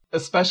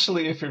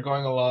especially if you're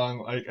going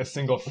along a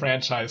single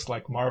franchise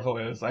like Marvel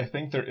is, I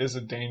think there is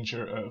a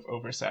danger of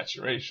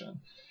oversaturation,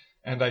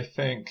 and I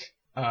think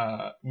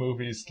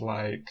movies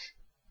like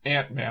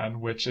Ant-Man,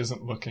 which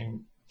isn't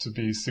looking to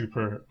be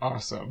super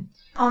awesome.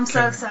 Oh, I'm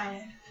so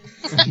excited.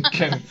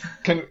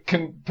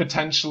 can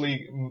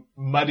potentially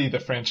muddy the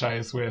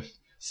franchise with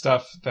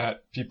stuff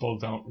that people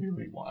don't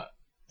really want,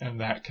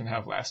 and that can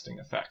have lasting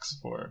effects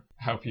for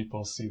how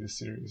people see the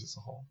series as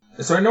a whole.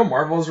 So I know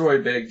Marvel's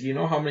really big. Do you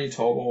know how many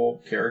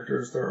total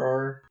characters there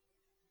are?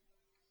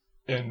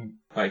 In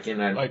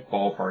that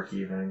ballpark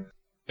even.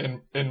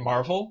 In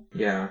Marvel?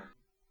 Yeah.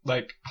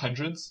 Like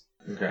hundreds?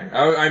 Okay.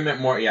 I meant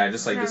more,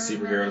 just like the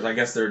superheroes. I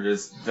guess they're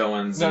just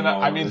villains. No,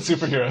 I mean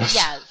superheroes.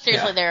 Yeah,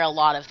 seriously, there are a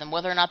lot of them.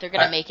 Whether or not they're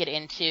going to make it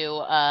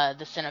into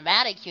the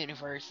cinematic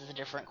universe is a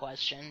different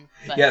question.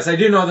 But... Yes, I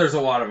do know there's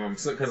a lot of them,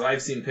 because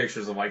I've seen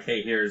pictures of like,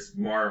 hey, here's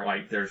more,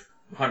 like, there's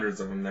hundreds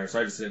of them there, so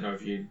I just didn't know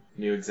if you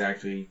knew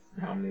exactly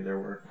how many there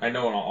were. I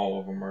know all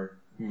of them are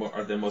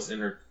the most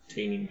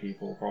entertaining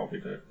people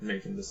probably to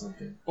make into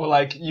something. Well,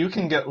 like, you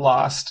can get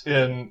lost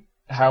in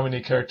how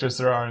many characters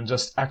there are in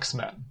just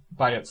X-Men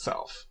by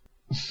itself.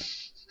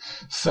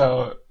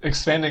 So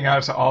expanding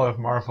out to all of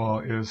Marvel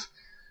is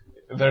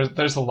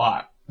there's a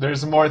lot.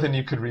 There's more than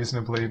you could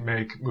reasonably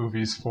make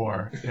movies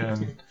for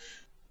in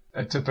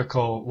a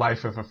typical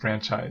life of a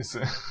franchise.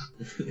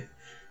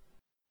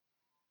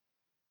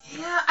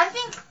 Yeah, I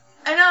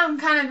know I'm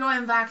kind of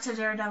going back to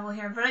Daredevil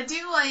here, but I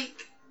do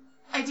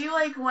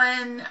like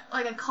when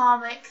like a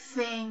comic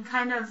thing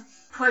kind of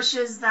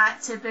pushes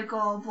that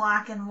typical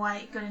black and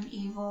white, good and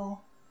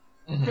evil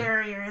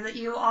barrier that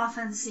you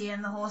often see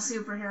in the whole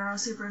superhero,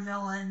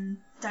 supervillain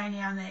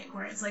dynamic,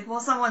 where it's like, well,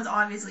 someone's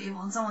obviously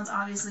evil and someone's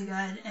obviously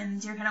good,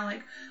 and you're kind of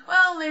like,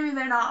 well, maybe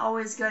they're not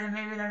always good and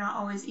maybe they're not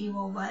always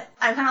evil, but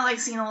I kind of like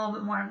seeing a little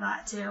bit more of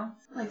that too.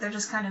 Like they're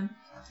just kind of,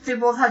 they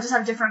both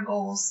have different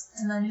goals,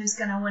 and then who's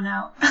gonna win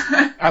out?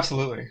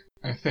 Absolutely.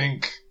 I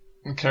think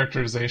the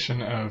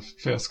characterization of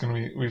Fisk, and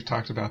we've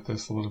talked about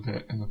this a little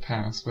bit in the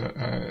past, but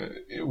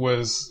it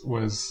was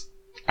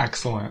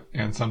excellent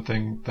and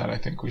something that I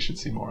think we should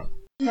see more of.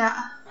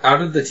 Yeah.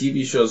 Out of the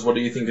TV shows, what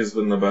do you think has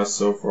been the best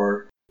so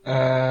far?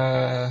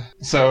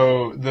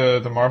 So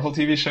the Marvel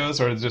TV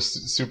shows or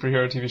just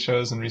superhero TV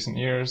shows in recent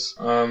years?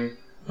 I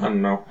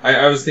don't know.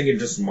 I was thinking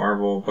just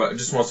Marvel, but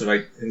just mostly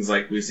like things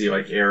like we see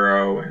like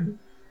Arrow and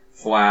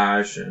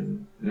Flash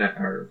and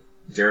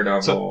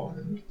Daredevil.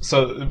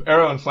 So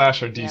Arrow and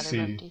Flash are Yeah, DC.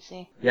 they're both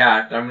DC.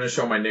 Yeah, I'm gonna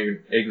show my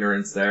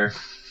ignorance there.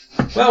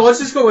 Well, let's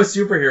just go with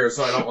superheroes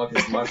so I don't look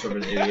as much of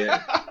an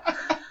idiot.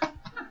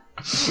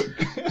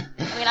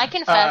 I mean, I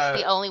confess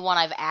the only one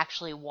I've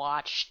actually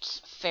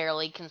watched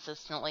fairly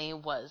consistently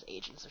was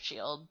Agents of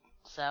S.H.I.E.L.D.,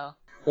 so...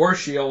 Or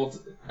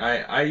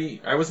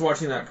S.H.I.E.L.D. I was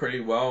watching that pretty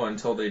well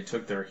until they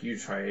took their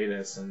huge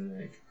hiatus,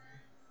 and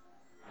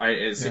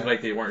it seemed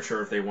like they weren't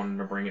sure if they wanted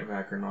to bring it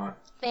back or not.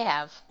 They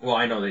have. Well,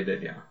 I know they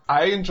did, yeah.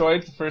 I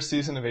enjoyed the first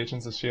season of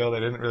Agents of S.H.I.E.L.D. I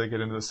didn't really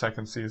get into the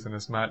second season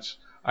as much.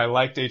 I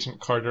liked Agent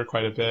Carter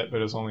quite a bit, but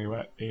it was only,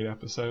 8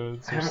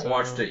 episodes I haven't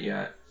watched it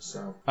yet,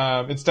 so...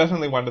 It's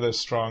definitely one of the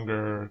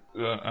stronger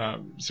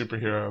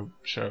superhero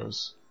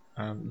shows.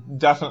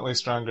 Definitely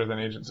stronger than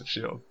Agents of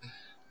S.H.I.E.L.D.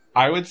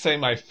 I would say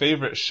my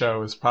favorite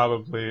show is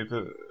probably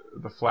the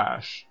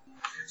Flash.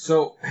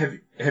 So,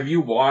 have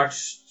you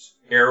watched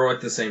Arrow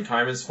at the same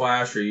time as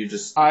Flash, or you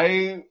just...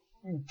 I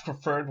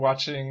preferred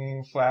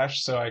watching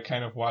Flash, so I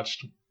kind of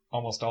watched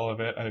almost all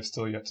of it. I've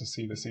still yet to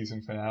see the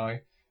season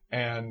finale.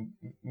 And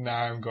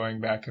now I'm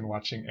going back and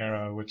watching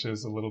Arrow, which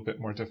is a little bit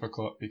more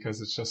difficult because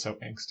it's just so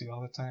angsty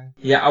all the time.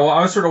 Yeah, well,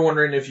 I was sort of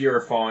wondering if you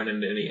were falling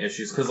into any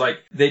issues, because,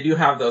 they do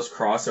have those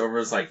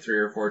crossovers, 3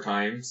 or 4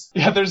 times.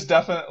 Yeah, there's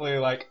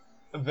definitely,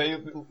 they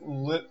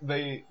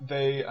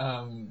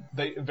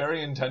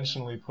very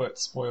intentionally put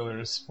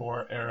spoilers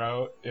for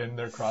Arrow in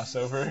their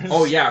crossovers.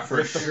 Oh, yeah, for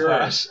with the sure.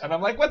 Flash. And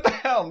I'm like, what the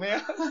hell,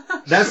 man?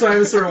 That's why I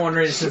was sort of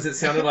wondering, since it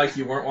sounded like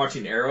you weren't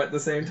watching Arrow at the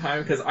same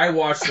time, because I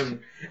watched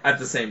them at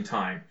the same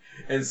time.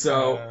 And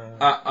so,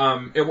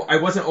 I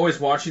wasn't always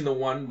watching the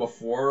one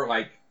before,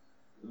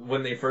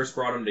 when they first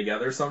brought them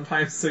together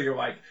sometimes, so you're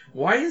like,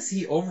 why is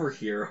he over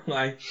here?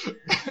 Yeah,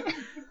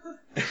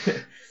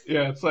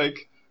 it's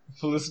like,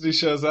 Felicity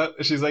shows up,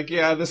 and she's like,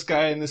 yeah, this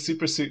guy in the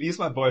super suit, he's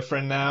my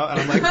boyfriend now. And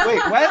I'm like,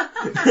 wait, what?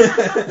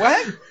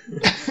 What?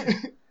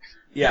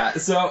 Yeah,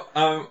 so,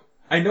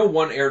 I know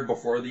one aired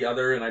before the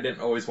other, and I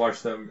didn't always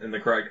watch them in the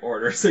correct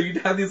order. So you'd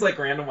have these,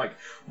 random,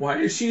 why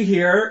is she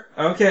here?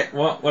 Okay,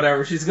 well,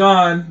 whatever, she's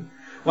gone.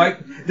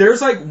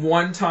 There's,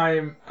 one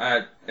time,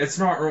 it's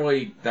not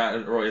really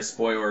a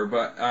spoiler,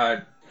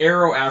 but,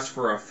 Arrow asked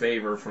for a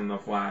favor from the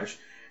Flash.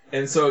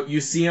 And so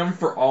you see him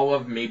for all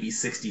of maybe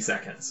 60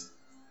 seconds.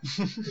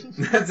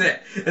 That's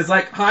it. It's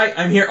hi,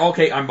 I'm here.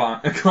 Okay, I'm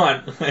gone.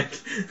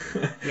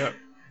 Yep.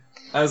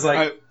 I was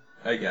like,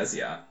 I guess,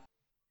 yeah.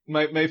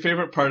 My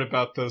favorite part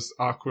about those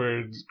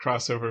awkward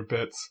crossover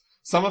bits,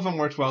 some of them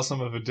worked well, some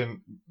of it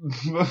didn't.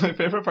 My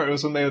favorite part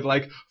was when they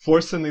would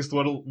force in these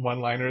little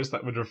one-liners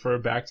that would refer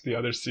back to the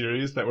other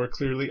series that were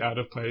clearly out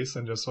of place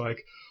and just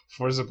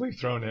forcibly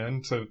thrown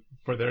in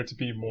for there to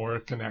be more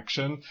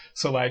connection.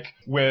 So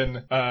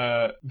when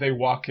they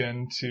walk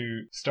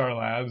into Star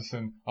Labs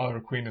and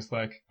Oliver Queen is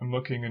like, I'm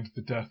looking into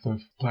the death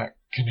of Black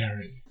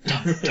Canary.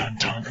 Dun, dun,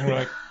 dun. And we're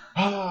like,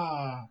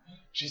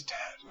 she's dead.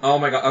 Oh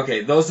my god,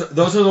 okay, those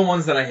are the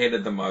ones that I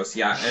hated the most,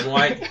 yeah, and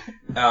like,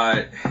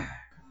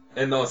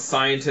 and the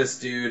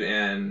scientist dude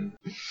and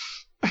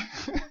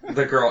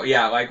the girl,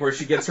 yeah, like where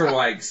she gets her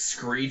like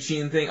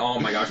screeching thing, oh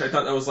my gosh, I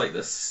thought that was like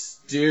the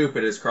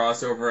stupidest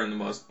crossover and the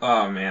most,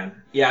 oh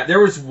man. Yeah, there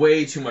was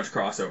way too much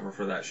crossover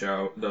for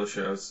those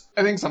shows.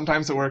 I think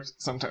sometimes it worked,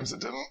 sometimes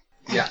it didn't.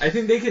 Yeah, I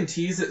think they can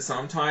tease it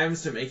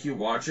sometimes to make you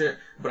watch it,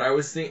 but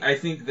I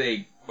think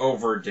they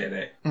overdid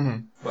it.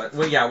 Mm-hmm. But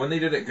when they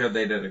did it good,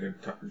 they did a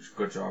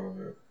good job of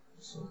it.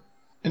 So.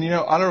 And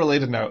on a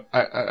related note,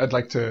 I'd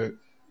like to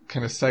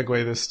kind of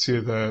segue this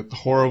to the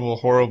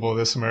horrible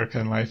This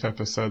American Life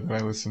episode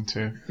that I listened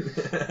to.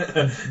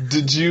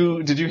 Did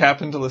you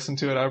happen to listen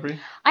to it, Aubrey?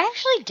 I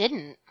actually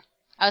didn't.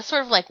 I was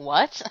sort of like,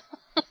 what?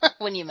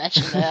 When you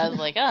mentioned it, I was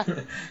like, oh,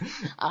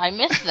 I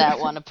missed that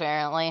one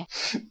apparently.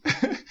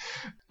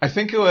 I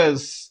think it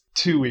was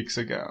 2 weeks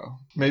ago,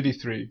 maybe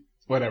 3,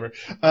 whatever.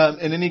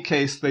 In any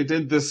case, they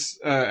did this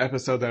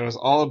episode that was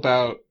all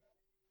about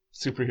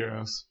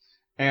superheroes,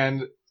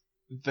 and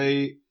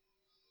they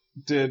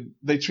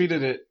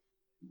treated it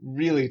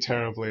really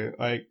terribly,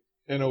 like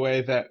in a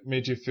way that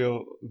made you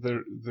feel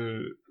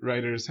the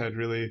writers had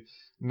really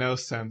no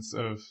sense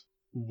of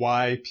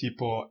why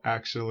people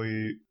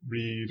actually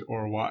read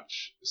or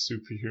watch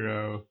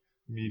superhero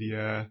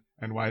media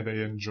and why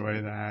they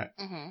enjoy that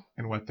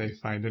and what they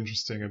find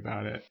interesting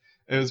about it.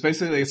 It was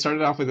basically, it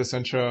started off with this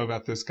intro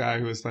about this guy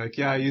who was like,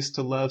 yeah, I used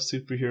to love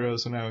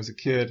superheroes when I was a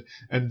kid,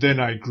 and then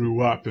I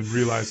grew up and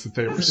realized that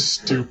they were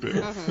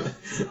stupid.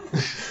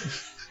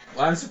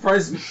 Well, I'm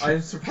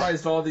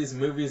surprised all these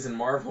movies in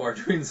Marvel are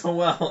doing so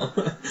well.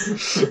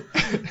 It's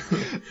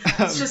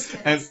just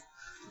kids.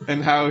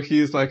 And how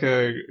he's like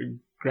a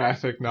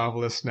graphic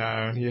novelist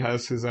now, and he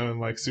has his own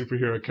like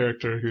superhero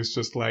character who's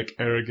just like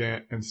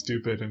arrogant and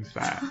stupid and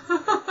fat.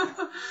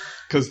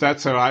 Because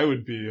that's how I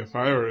would be if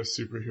I were a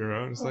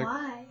superhero. And it's like,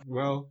 why?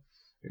 Well,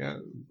 yeah,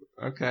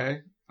 okay,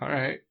 all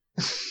right.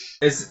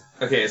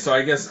 Okay, so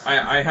I guess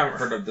I haven't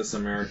heard of This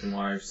American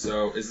Life.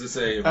 So is this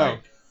a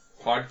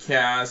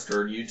podcast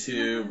or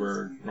YouTube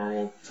or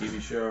normal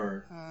TV show?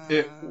 Or?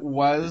 It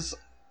was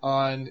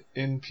on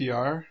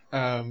NPR,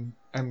 and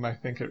I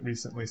think it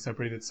recently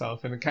separated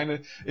itself. And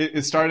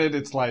it started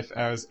its life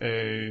as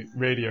a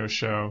radio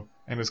show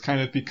and has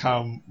kind of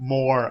become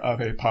more of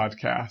a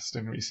podcast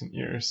in recent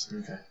years.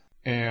 Okay.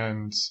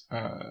 And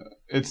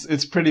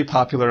it's pretty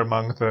popular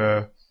among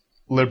the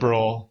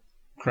liberal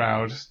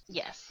crowd.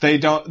 Yes. They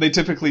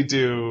typically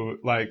do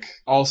like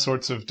all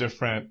sorts of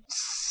different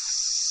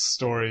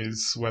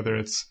stories, whether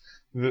it's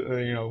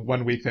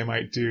 1 week they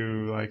might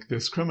do like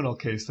this criminal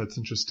case that's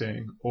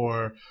interesting,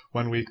 or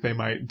 1 week they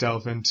might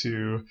delve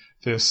into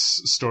this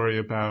story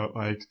about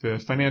like the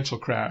financial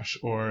crash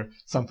or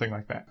something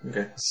like that.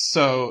 Okay.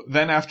 So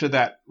then after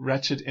that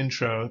wretched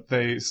intro,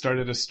 they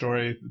started a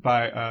story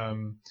by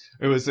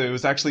it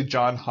was actually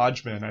John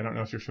Hodgman. I don't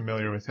know if you're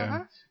familiar with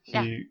him.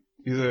 Yeah.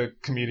 He's a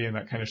comedian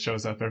that kind of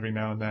shows up every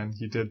now and then.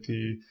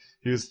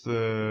 He was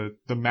the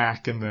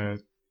Mac in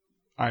the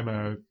I'm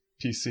a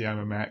PC, I'm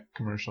a Mac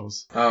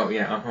commercials. Oh,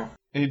 yeah,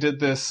 And he did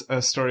this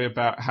story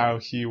about how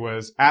he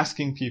was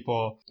asking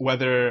people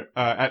whether,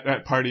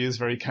 at parties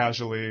very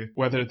casually,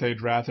 whether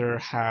they'd rather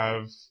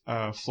have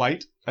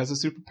flight as a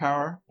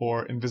superpower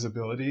or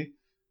invisibility,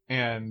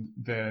 and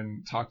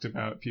then talked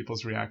about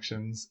people's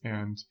reactions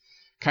and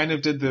kind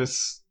of did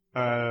this,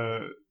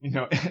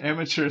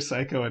 amateur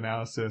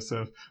psychoanalysis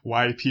of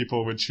why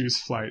people would choose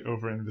flight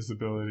over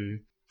invisibility,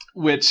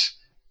 which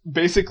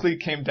basically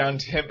came down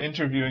to him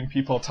interviewing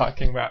people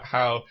talking about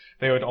how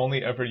they would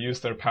only ever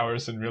use their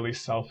powers in really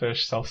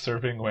selfish,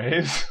 self-serving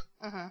ways.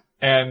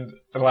 And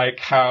like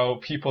how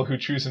people who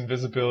choose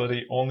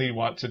invisibility only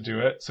want to do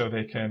it so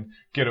they can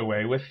get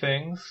away with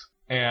things,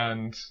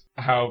 and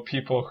how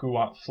people who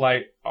want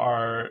flight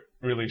are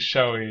really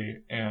showy.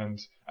 And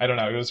I don't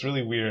know, it was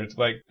really weird.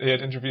 Like, they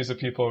had interviews of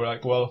people who were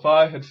like, well, if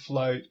I had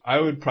flight, I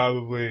would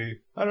probably,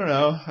 I don't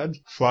know, I'd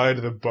fly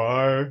to the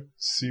bar,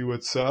 see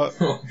what's up.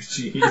 Oh,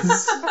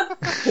 jeez.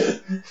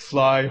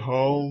 Fly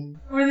home.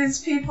 Were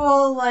these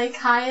people, like,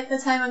 high at the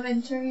time of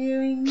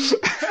interviewing?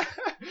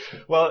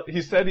 Well,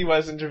 he said he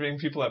was interviewing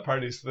people at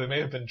parties, so they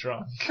may have been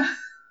drunk.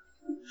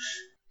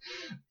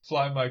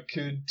 Fly my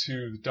kid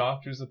to the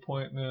doctor's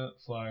appointment,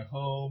 fly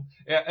home.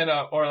 Yeah,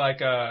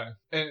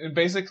 and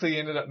basically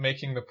ended up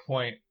making the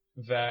point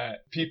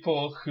that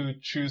people who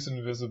choose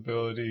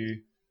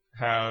invisibility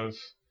have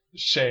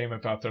shame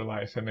about their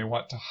life and they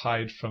want to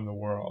hide from the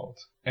world.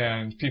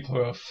 And people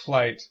who have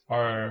flight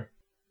are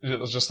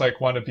just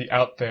like want to be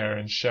out there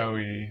and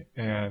showy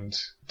and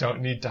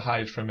don't need to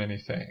hide from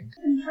anything.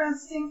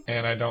 Interesting.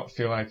 And I don't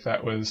feel like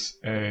that was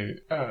a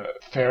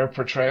fair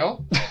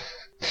portrayal.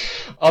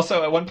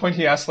 Also, at one point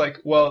he asked, like,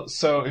 well,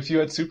 so if you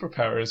had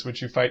superpowers, would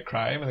you fight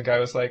crime? And the guy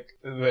was like,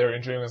 they were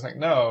interviewing, was like,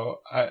 no,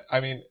 I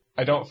mean,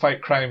 I don't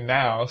fight crime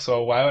now,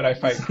 so why would I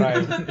fight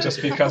crime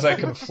just because I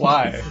can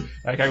fly?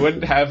 Like, I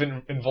wouldn't have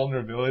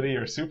invulnerability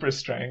or super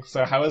strength,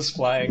 so how does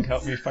flying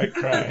help me fight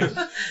crime?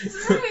 This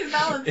is a really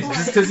valid point.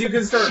 Just because you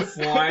can start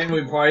flying,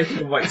 we probably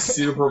think of like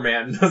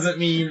Superman. Doesn't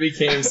mean you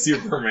became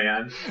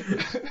Superman.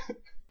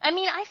 I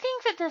mean, I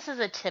think that this is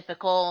a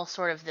typical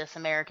sort of This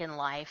American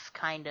Life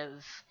kind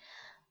of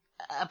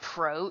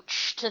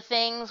approach to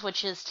things,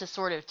 which is to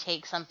sort of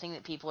take something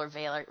that people are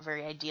very,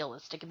 very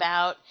idealistic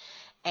about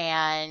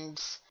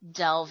and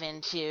delve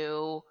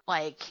into,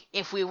 like,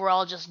 if we were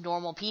all just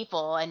normal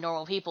people and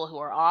normal people who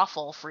are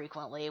awful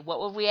frequently, what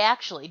would we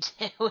actually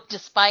do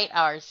despite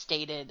our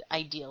stated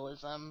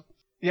idealism?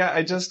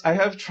 Yeah, I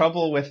have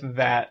trouble with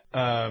that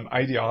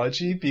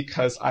ideology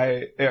because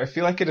I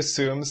feel like it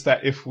assumes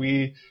that if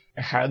we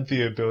had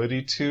the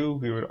ability to,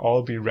 we would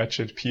all be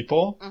wretched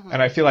people. Mm-hmm.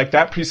 And I feel like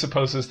that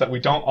presupposes that we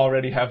don't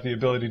already have the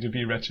ability to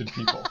be wretched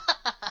people.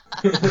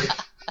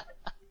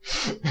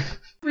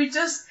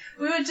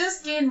 We would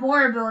just gain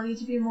more ability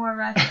to be more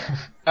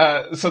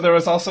wretched. So there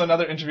was also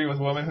another interview with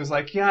a woman who's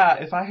like, yeah,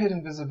 if I had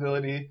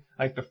invisibility,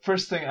 like the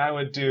first thing I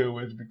would do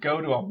would go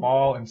to a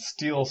mall and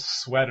steal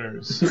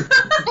sweaters.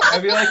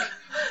 I'd be like,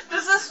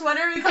 does the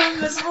sweater become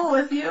invisible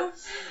with you?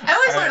 I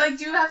always wonder, like,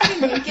 do you have to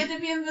be naked to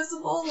be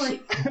invisible?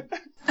 Like,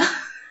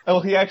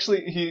 oh, he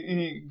actually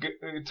he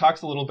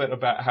talks a little bit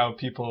about how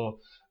people,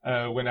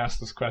 when asked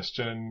this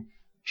question,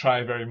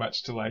 try very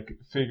much to like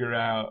figure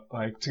out,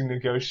 like, to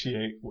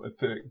negotiate what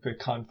the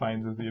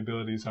confines of the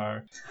abilities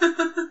are.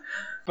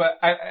 But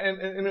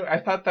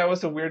I thought that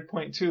was a weird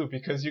point too,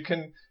 because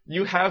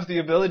you have the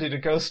ability to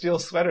go steal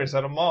sweaters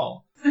at a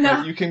mall. No.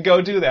 Like, you can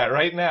go do that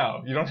right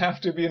now. You don't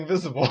have to be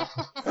invisible.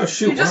 Oh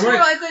shoot! You're just more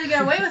likely to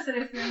get away with it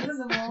if you're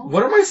invisible.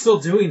 What am I still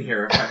doing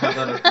here if I have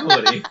that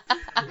ability?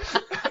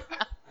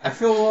 I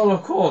feel a little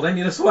cold. I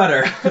need a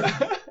sweater.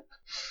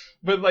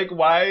 But, like,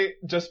 why,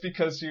 just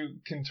because you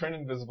can turn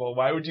invisible,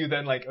 why would you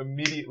then, like,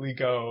 immediately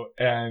go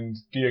and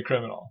be a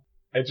criminal?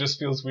 It just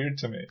feels weird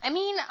to me. I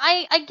mean,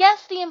 I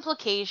guess the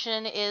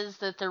implication is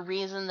that the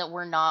reason that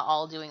we're not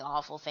all doing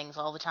awful things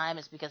all the time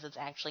is because it's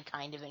actually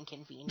kind of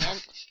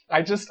inconvenient.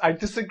 I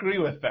disagree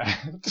with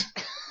that.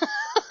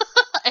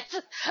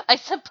 I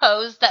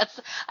suppose that's...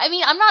 I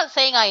mean, I'm not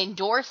saying I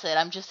endorse it.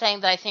 I'm just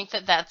saying that I think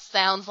that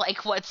sounds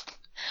like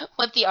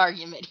what the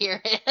argument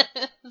here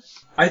is.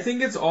 I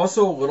think it's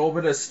also a little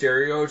bit of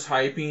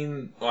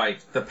stereotyping,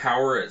 like, the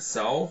power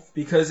itself.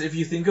 Because if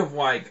you think of,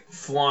 like,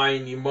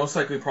 flying, you most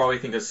likely probably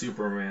think of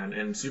Superman.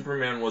 And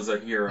Superman was a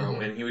hero,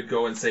 mm-hmm. and he would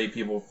go and save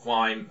people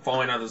falling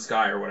out of the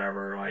sky or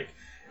whatever, like,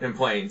 in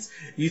planes.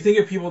 You think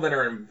of people that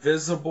are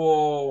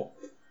invisible,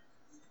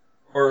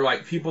 or,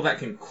 like, people that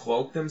can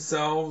cloak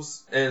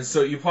themselves. And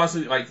so you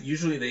possibly, like,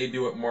 usually they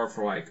do it more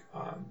for, like,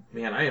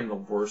 man, I am the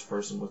worst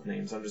person with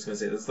names. I'm just going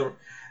to say this.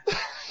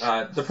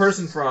 The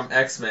person from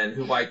X-Men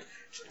who, like,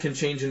 can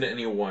change into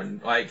anyone.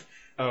 Like...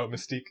 Oh,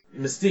 Mystique.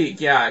 Mystique,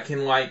 yeah,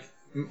 can, like,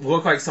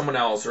 look like someone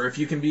else. Or if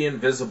you can be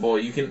invisible,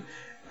 you can...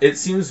 It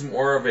seems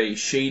more of a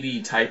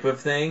shady type of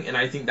thing, and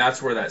I think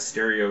that's where that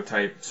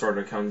stereotype sort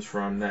of comes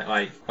from, that,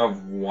 like,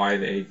 of why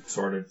they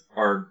sort of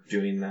are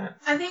doing that.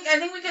 I think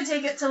we could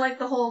take it to, like,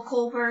 the whole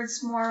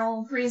Kohlberg's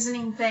moral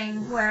reasoning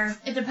thing, where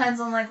it depends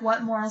on, like,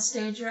 what moral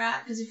stage you're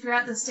at. Because if you're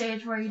at the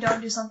stage where you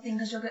don't do something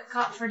because you'll get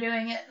caught for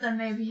doing it, then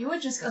maybe you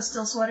would just go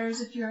steal sweaters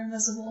if you're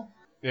invisible.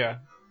 Yeah.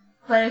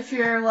 But if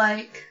you're,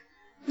 like...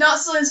 not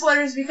stealing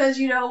sweaters because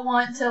you don't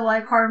want to,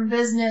 like, harm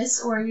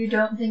business or you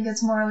don't think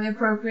it's morally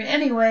appropriate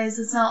anyways,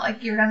 it's not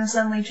like you're going to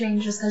suddenly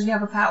change just because you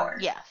have a power.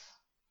 Yes.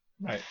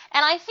 Right.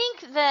 And I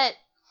think that,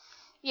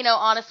 you know,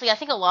 honestly, I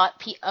think a lot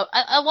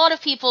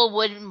of people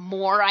would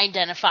more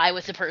identify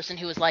with the person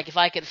who was like, if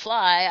I could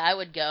fly, I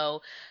would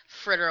go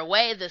fritter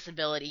away this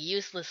ability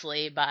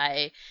uselessly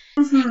by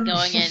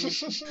going and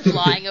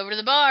flying over to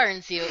the bar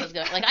and see what was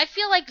going on. Like, I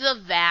feel like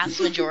the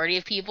vast majority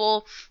of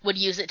people would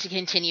use it to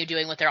continue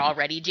doing what they're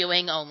already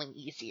doing, only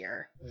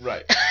easier.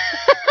 Right.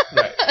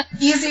 Right.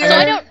 Easier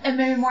and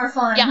maybe more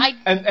fun. Yeah,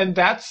 and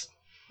that's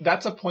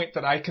a point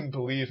that I can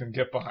believe and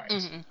get behind.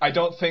 Mm-hmm. I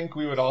don't think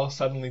we would all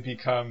suddenly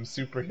become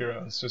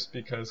superheroes just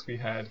because we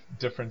had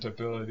different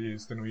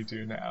abilities than we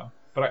do now.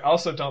 But I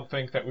also don't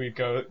think that we'd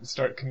go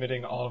start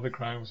committing all of the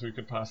crimes we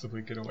could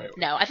possibly get away with.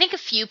 No, I think a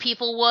few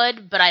people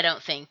would, but I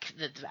don't think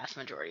that the vast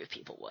majority of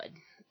people would.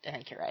 I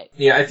think you're right.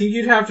 Yeah, I think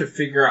you'd have to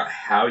figure out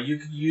how you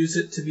could use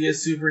it to be a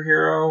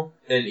superhero,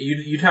 and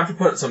you'd have to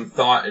put some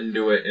thought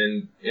into it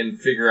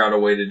and figure out a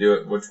way to do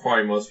it, which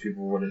probably most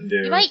people wouldn't do.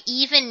 You might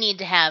even need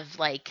to have,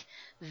 like,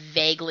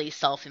 vaguely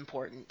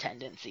self-important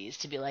tendencies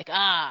to be like,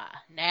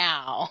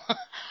 now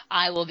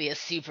I will be a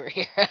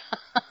superhero.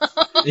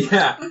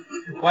 Yeah,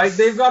 like,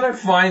 they've got to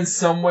find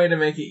some way to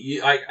make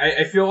it, like,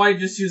 I feel like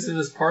just use it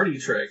as party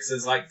tricks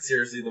is, like,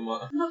 seriously the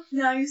most.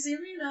 Now you see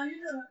me, now you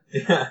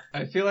don't. Yeah.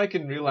 I feel like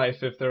in real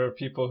life, if there were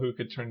people who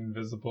could turn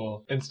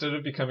invisible, instead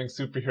of becoming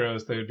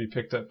superheroes, they would be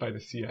picked up by the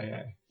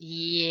CIA.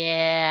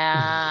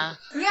 Yeah.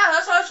 Yeah,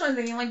 that's what I was trying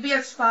to think, like, be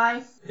a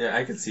spy. Yeah,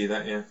 I could see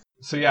that, yeah.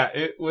 So yeah,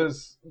 it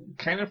was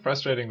kind of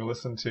frustrating to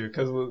listen to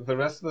because the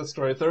rest of the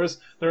story, there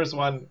was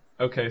one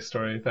okay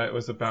story that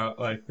was about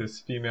like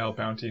this female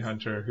bounty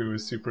hunter who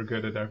was super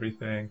good at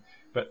everything,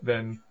 but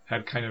then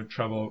had kind of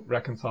trouble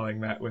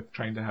reconciling that with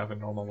trying to have a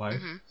normal life.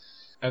 Mm-hmm.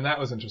 And that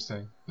was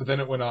interesting. But then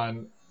it went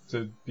on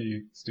to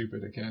be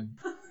stupid again.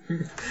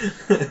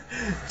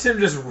 Tim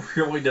just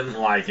really didn't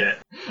like it.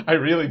 I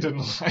really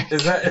didn't like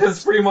it.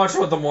 That's pretty much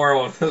what the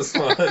moral of this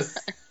was.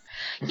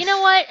 You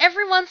know what?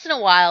 Every once in a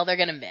while, they're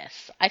gonna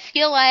miss. I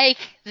feel like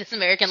This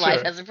American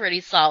Life has a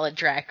pretty solid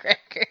track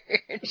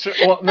record. Sure.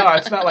 Well, no,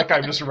 it's not like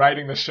I'm just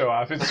writing the show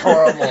off. It's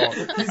horrible.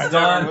 I'm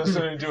never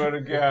listening to it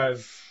again.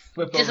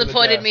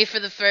 Disappointed me for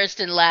the first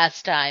and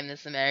last time,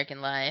 This American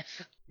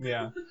Life.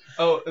 Yeah.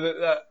 Oh,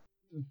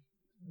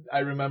 I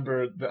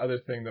remember the other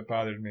thing that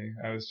bothered me.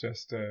 I was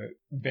just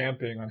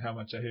vamping on how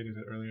much I hated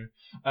it earlier.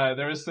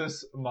 There was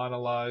this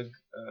monologue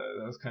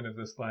that was kind of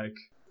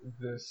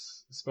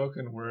this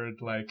spoken word,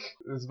 like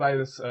it was by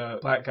this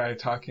black guy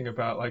talking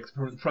about like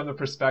from the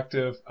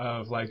perspective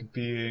of like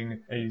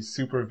being a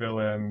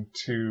supervillain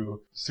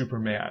to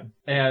Superman,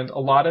 and a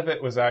lot of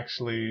it was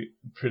actually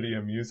pretty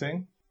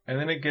amusing. And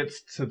then it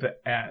gets to the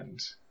end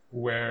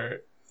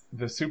where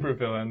the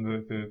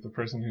supervillain, the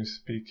person who's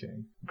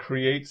speaking,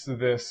 creates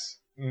this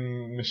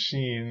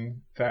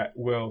machine that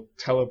will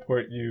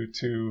teleport you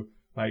to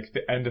like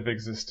the end of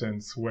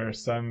existence, where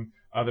some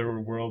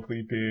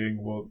otherworldly being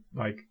will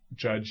like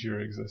judge your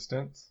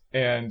existence,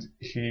 and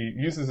he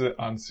uses it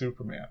on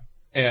Superman.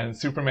 And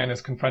Superman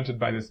is confronted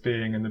by this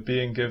being, and the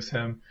being gives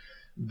him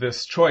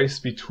this choice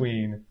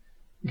between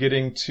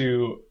getting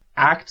to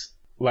act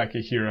like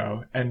a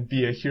hero and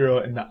be a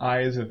hero in the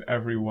eyes of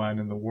everyone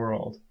in the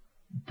world,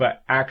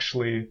 but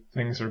actually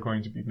things are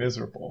going to be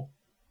miserable,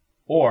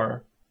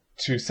 or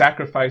to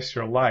sacrifice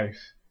your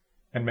life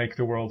and make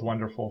the world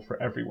wonderful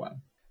for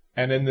everyone.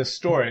 And in this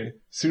story,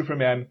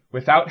 Superman,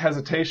 without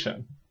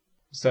hesitation,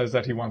 says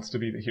that he wants to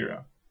be the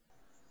hero,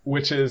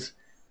 which is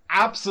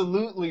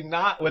absolutely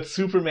not what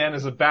Superman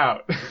is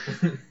about.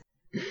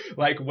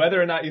 Like,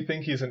 whether or not you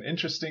think he's an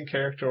interesting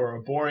character or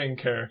a boring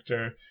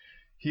character,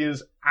 he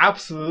is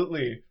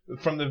absolutely,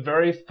 from the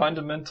very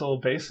fundamental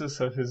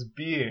basis of his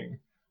being,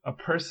 a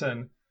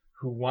person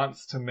who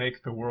wants to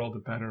make the world a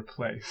better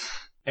place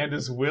and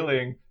is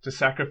willing to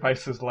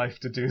sacrifice his life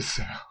to do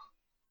so.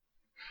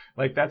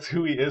 Like, that's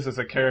who he is as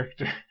a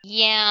character.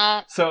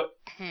 Yeah. So,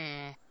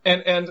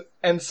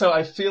 and so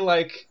I feel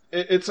like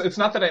it's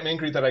not that I'm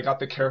angry that I got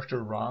the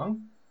character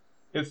wrong.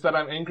 It's that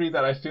I'm angry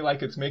that I feel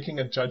like it's making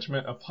a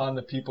judgment upon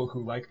the people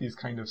who like these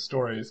kind of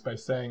stories by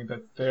saying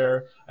that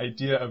their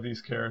idea of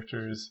these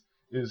characters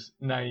is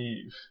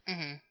naive.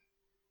 Mm-hmm.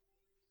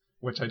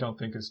 Which I don't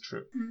think is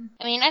true.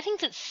 I mean, I think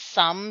that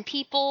some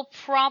people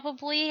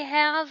probably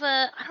have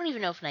I don't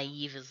even know if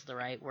naive is the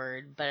right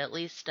word, but at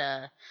least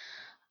a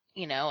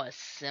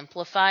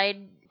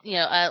simplified,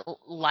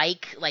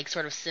 like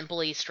sort of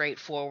simply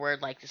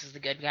straightforward, like this is the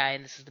good guy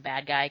and this is the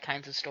bad guy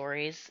kinds of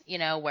stories,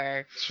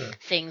 where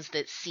things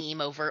that seem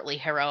overtly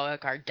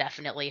heroic are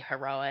definitely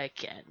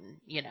heroic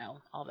and,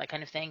 all that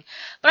kind of thing.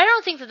 But I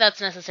don't think that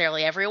that's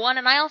necessarily everyone,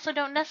 and I also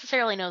don't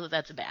necessarily know that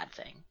that's a bad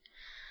thing.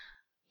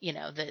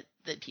 That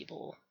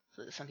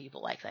some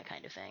people like that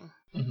kind of thing.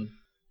 Mm-hmm.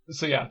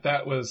 So yeah,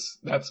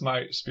 that's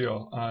my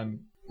spiel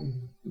on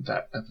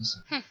that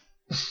episode.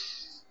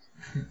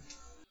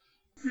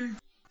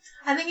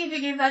 I think if you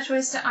gave that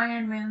choice to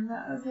Iron Man,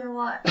 that would be a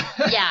lot.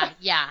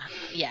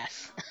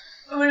 Yes.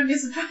 I wouldn't be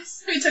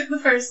surprised if he took the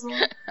first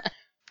one.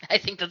 I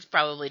think that's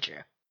probably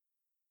true.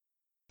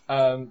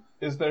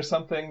 Is there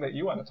something that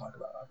you want to talk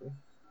about, Aubrey?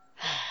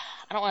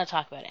 I don't want to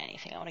talk about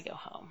anything. I want to go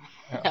home.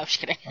 Oh. No, I'm just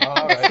kidding.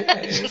 All right.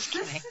 I'm just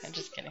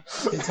kidding.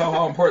 You can tell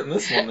how important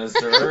this one is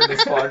to her,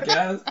 this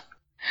podcast.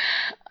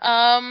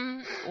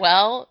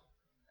 Well,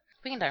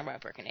 we can talk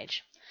about Broken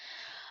Age.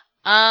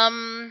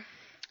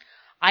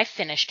 I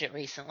finished it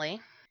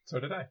recently. So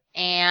did I.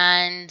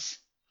 And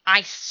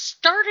I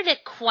started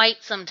it quite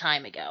some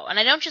time ago. And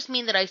I don't just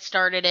mean that I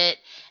started it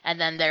and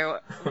then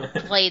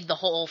played the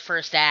whole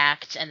first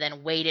act and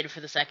then waited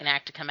for the second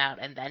act to come out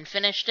and then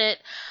finished it.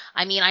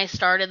 I mean, I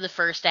started the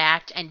first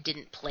act and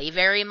didn't play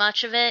very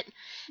much of it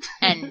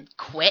and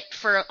quit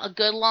for a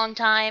good long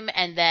time.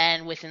 And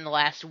then within the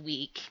last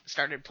week,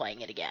 started playing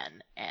it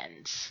again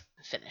and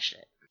finished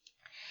it.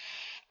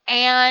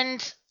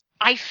 And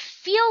I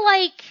feel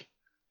like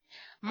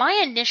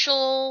my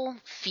initial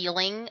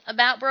feeling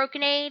about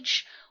Broken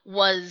Age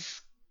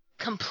was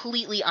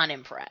completely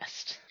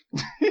unimpressed.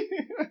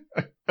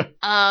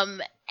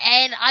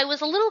 And I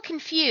was a little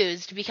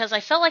confused because I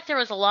felt like there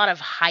was a lot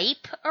of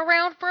hype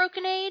around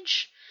Broken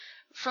Age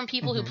from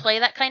people who play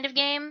that kind of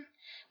game,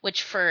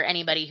 which for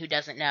anybody who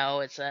doesn't know,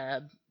 it's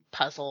a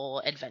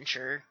puzzle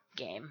adventure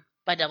game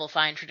by Double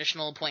Fine,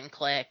 traditional point and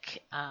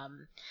click.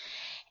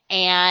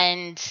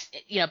 And,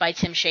 by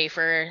Tim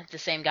Schafer, the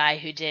same guy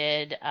who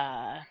did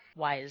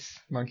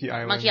Monkey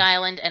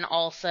Island and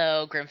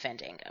also Grim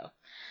Fandango.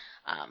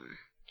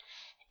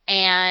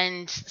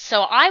 And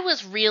so I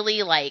was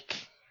really like,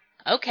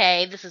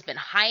 okay, this has been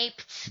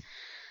hyped.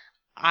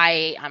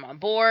 I'm on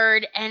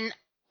board, and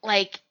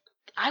like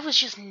I was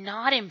just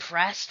not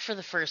impressed for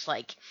the first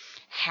like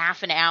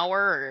half an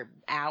hour,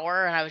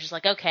 and I was just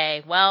like,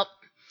 okay, well,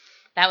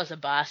 that was a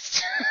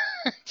bust.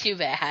 Too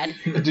bad.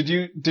 Did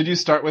you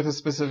start with a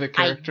specific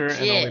character I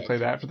and only did. play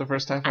that for the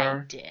first half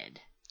hour? I did.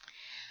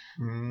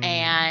 Mm.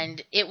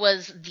 And it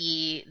was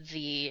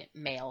the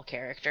male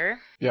character.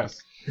 Yes.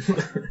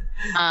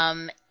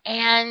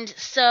 And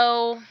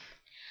so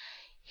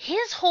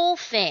his whole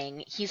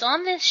thing, he's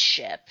on this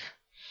ship,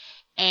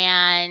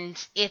 and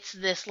it's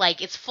this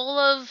like it's full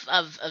of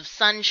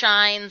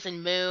sunshines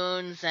and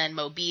moons and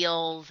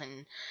mobiles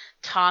and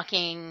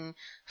talking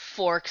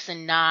forks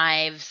and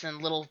knives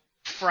and little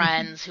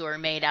friends who are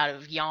made out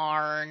of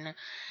yarn,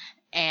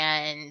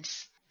 and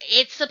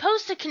it's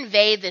supposed to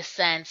convey this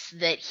sense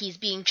that he's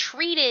being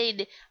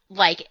treated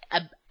like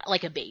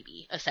a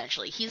baby,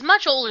 essentially. He's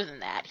much older than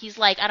that. He's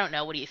like, I don't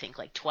know, what do you think,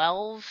 like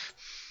 12?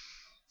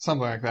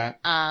 Something like that.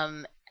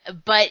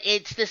 But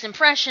it's this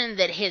impression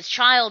that his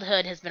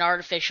childhood has been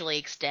artificially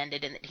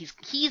extended and that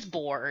he's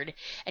bored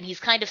and he's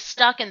kind of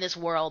stuck in this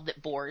world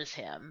that bores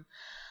him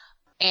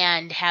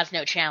and has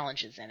no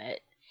challenges in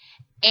it.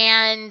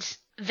 And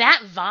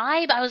that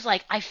vibe, I was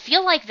like, I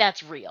feel like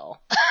that's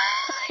real.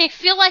 I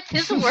feel like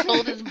this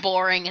world is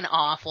boring and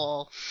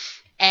awful,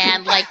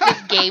 and like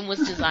this game was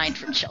designed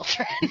for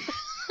children.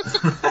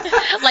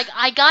 Like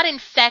I got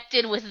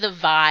infected with the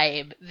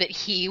vibe that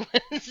he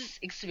was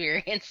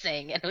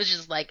experiencing, and it was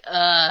just like,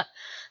 I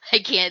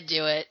can't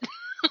do it.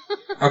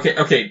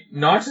 Okay,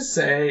 not to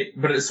say,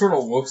 but it sort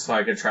of looks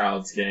like a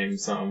child's game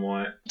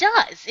somewhat.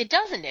 It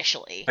does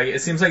initially. Like,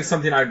 it seems like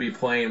something I'd be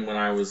playing when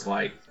I was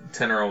like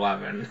 10 or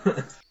 11.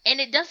 And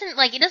it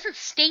doesn't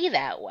stay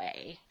that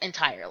way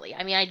entirely.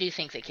 I mean, I do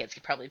think that kids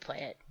could probably play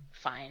it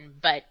fine,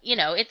 but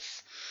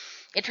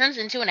it turns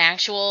into an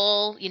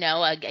actual,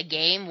 a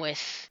game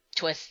with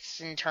twists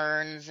and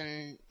turns,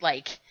 and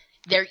like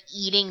they're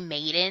eating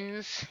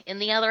maidens in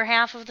the other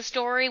half of the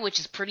story, which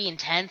is pretty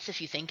intense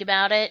if you think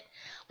about it.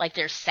 Like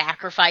they're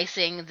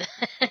sacrificing the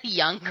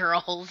young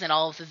girls in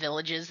all of the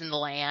villages in the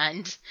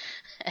land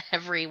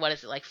every,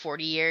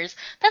 40 years?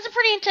 That's a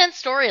pretty intense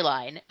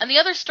storyline. And the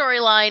other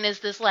storyline is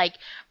this like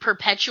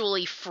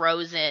perpetually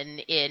frozen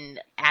in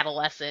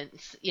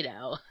adolescence,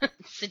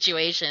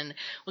 situation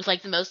with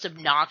like the most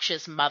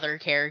obnoxious mother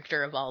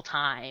character of all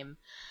time.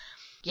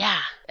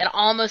 Yeah, it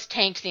almost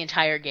tanked the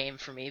entire game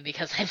for me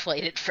because I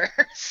played it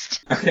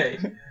first. Okay,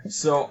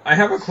 so I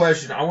have a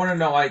question. I want to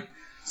know,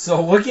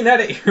 so looking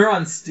at it here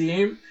on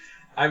Steam,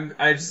 I'm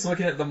just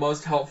looking at the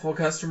most helpful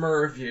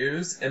customer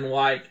reviews, and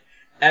like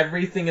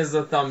everything is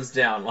a thumbs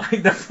down.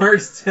 Like the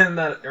first 10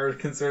 that are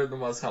considered the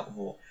most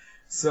helpful.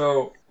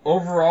 So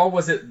overall,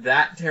 was it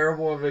that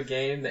terrible of a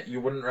game that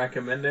you wouldn't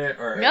recommend it?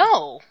 Or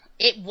no,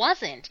 it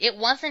wasn't. It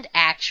wasn't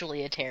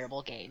actually a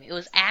terrible game. It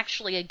was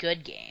actually a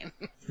good game.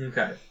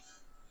 Okay.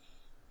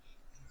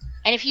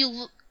 And if you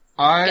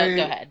go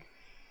ahead.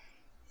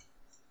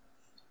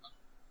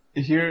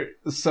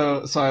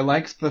 So I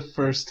liked the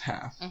first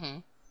half. Mm-hmm.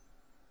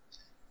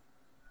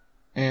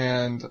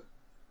 And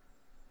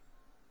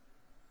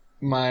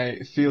my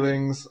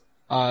feelings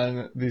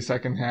on the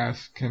second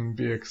half can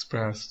be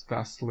expressed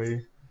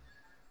thusly.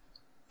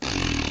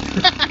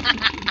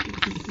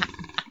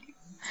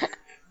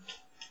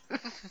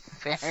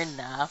 Fair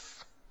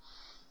enough.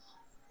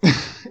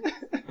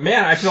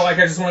 Man, I feel like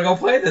I just want to go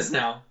play this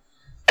now.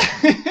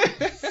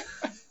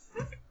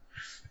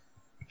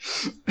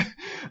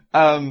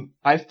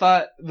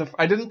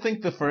 I didn't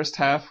think the first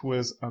half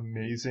was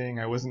amazing.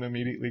 I wasn't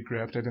immediately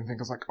gripped. I didn't think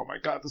I was like, oh my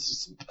god, this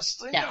is the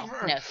best thing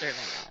ever. No,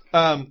 certainly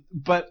not.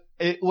 But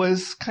it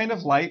was kind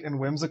of light and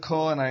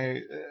whimsical, and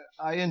I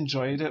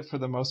enjoyed it for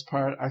the most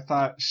part. I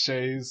thought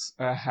Shay's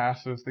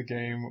half of the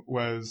game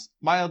was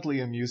mildly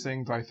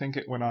amusing, but I think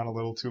it went on a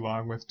little too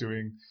long with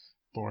doing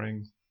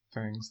boring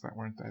things that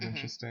weren't that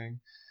interesting.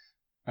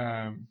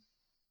 And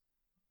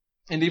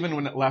even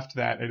when it left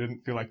that, I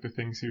didn't feel like the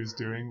things he was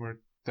doing were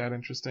that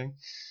interesting.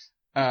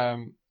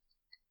 And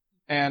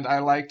I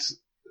liked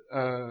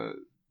the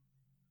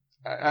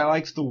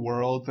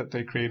world that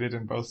they created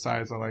in both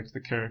sides. I liked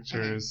the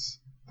characters,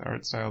 the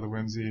art style, the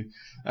whimsy.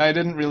 I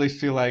didn't really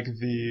feel like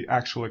the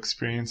actual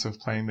experience of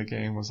playing the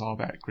game was all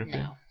that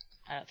gripping. No,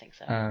 I don't think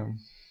so.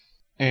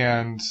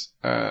 And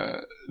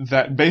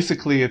that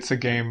basically it's a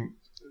game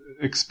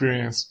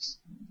experienced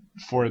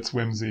for its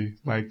whimsy.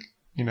 Like,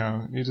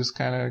 you just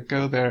kind of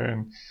go there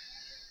and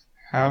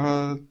have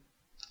a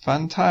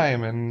fun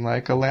time in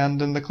like a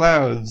land in the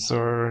clouds,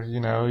 or,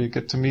 you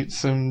get to meet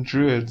some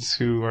druids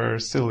who are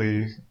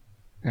silly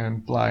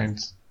and blind.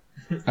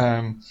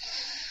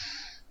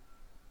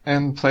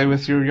 And play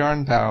with your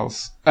yarn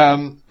pals.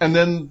 And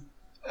then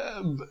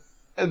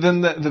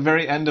the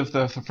very end of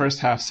the first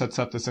half sets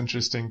up this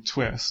interesting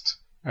twist.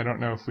 I don't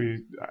know if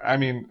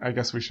I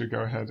guess we should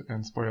go ahead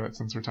and spoil it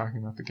since we're talking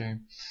about the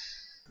game.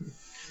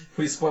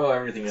 Please spoil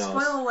everything else.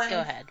 Spoil away. Go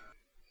ahead.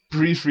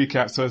 Brief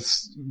recap,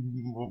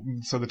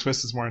 so the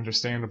twist is more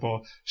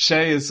understandable.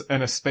 Shay is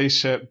in a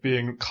spaceship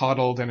being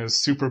coddled and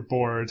is super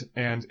bored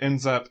and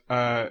ends up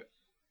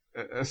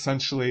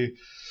essentially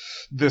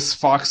this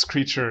fox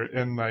creature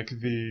in like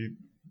the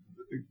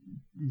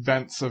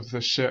vents of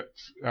the ship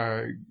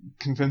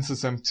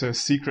convinces him to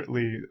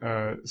secretly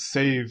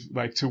save,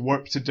 like to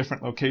warp to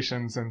different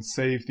locations and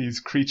save these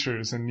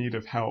creatures in need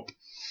of help.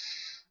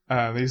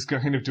 He's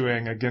kind of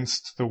doing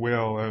against the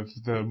will of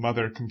the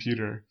mother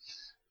computer.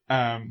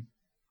 And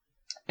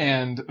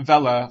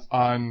Vela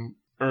on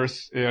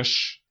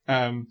Earth-ish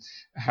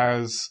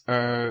has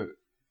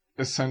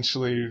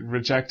essentially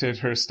rejected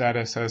her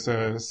status as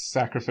a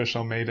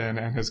sacrificial maiden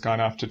and has gone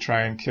off to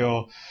try and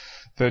kill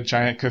the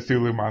giant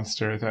Cthulhu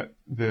monster that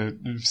the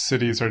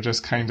cities are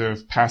just kind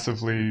of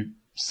passively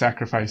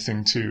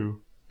sacrificing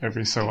to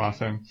every so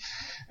often.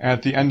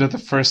 At the end of the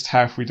first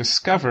half, we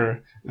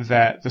discover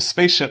that the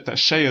spaceship that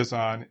Shay is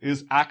on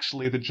is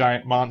actually the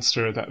giant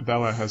monster that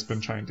Vela has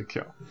been trying to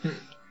kill.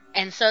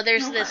 And so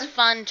there's this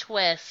fun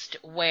twist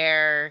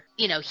where,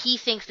 you know, he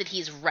thinks that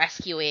he's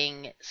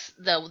rescuing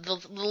the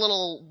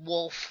little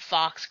wolf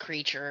fox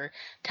creature,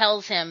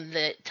 tells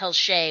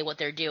Shay what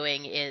they're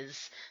doing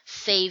is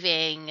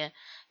saving,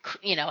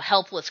 you know,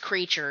 helpless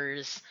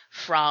creatures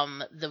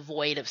from the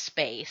void of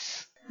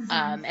space.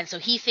 Mm-hmm. And so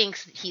he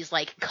thinks he's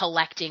like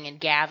collecting and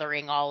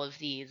gathering all of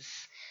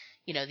these,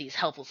 you know, these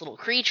helpless little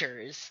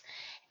creatures.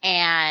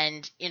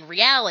 And in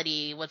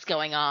reality, what's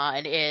going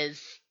on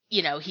is,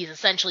 you know, he's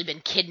essentially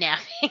been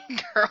kidnapping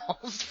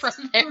girls from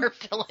their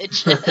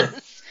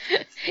villages.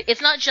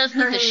 It's not just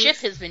that the ship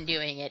has been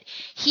doing it.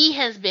 He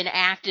has been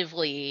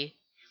actively,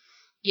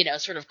 you know,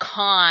 sort of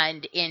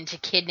conned into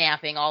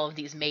kidnapping all of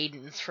these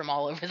maidens from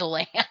all over the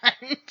land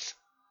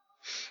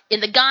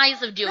in the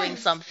guise of doing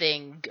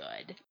something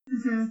good.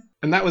 Mm-hmm.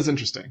 And that was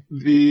interesting.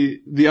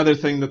 The other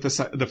thing that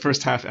the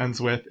first half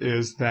ends with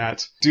is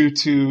that due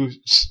to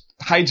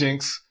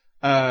hijinks,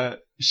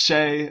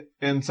 Shay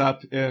ends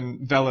up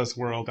in Vela's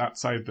world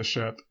outside the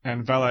ship,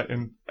 and Vela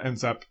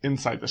ends up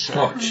inside the ship.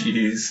 Oh,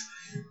 jeez.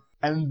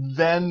 And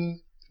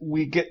then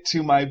we get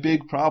to my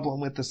big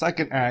problem with the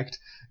second act,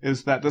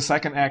 is that the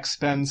second act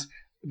spends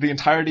the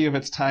entirety of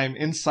its time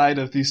inside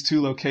of these two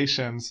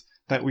locations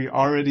that we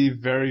already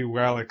very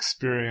well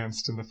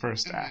experienced in the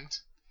first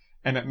act.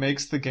 And it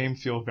makes the game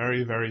feel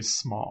very, very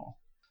small.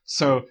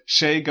 So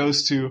Shay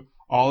goes to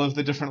all of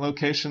the different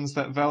locations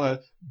that Vela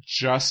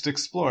just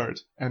explored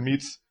and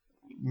meets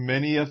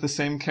many of the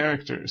same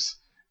characters,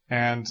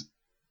 and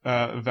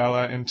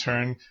Vela in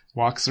turn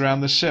walks around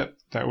the ship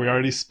that we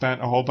already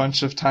spent a whole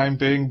bunch of time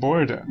being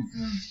bored in.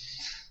 Mm-hmm.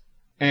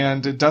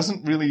 And it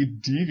doesn't really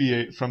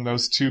deviate from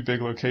those two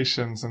big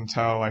locations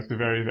until like the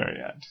very, very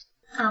end.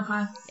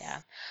 Okay.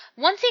 Yeah.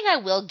 One thing I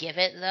will give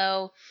it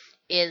though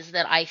is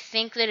that I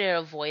think that it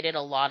avoided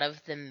a lot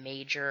of the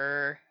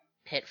major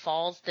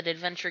pitfalls that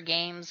adventure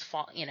games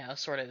fall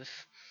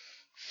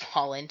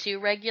into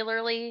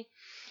regularly.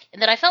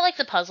 And that I felt like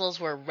the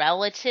puzzles were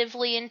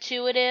relatively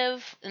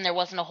intuitive, and there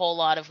wasn't a whole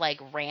lot of like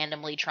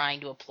randomly trying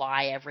to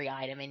apply every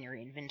item in your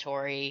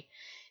inventory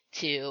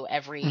to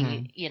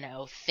every, you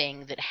know,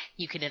 thing that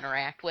you can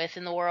interact with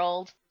in the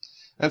world.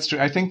 That's true.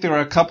 I think there were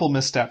a couple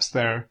missteps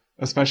there,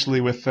 especially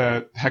with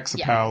the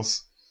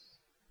hexapals.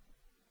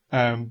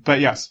 Yeah. But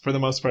yes, for the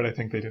most part, I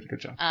think they did a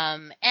good job.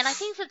 And I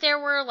think that there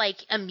were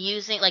like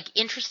amusing, like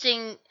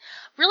interesting,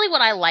 really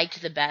what I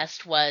liked the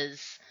best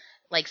was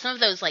like some of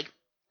those like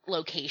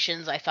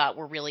locations I thought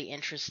were really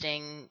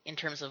interesting in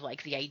terms of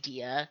like the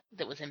idea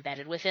that was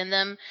embedded within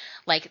them,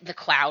 like the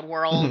cloud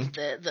world,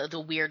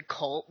 the weird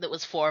cult that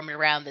was formed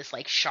around this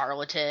like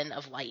charlatan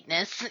of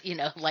lightness, you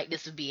know,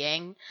 lightness of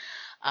being.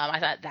 I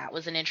thought that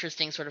was an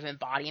interesting sort of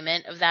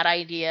embodiment of that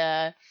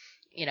idea,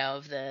 you know,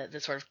 of the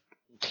sort of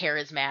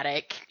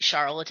charismatic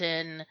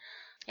charlatan.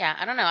 Yeah,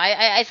 I don't know.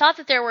 I thought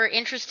that there were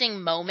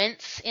interesting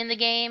moments in the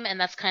game, and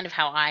that's kind of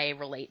how I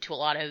relate to a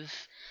lot of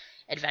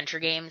adventure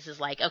games, is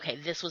like, okay,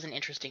 this was an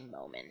interesting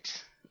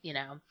moment, you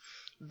know?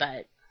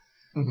 But,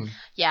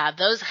 yeah,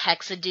 those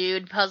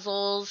Hexadude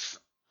puzzles,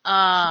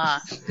 I've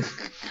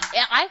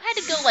had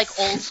to go, like,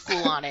 old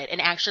school on it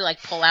and actually,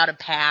 like, pull out a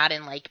pad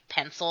and, like,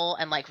 pencil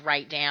and, like,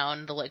 write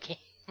down the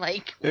location.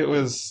 Like, it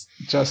was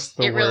just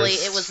the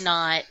worst. It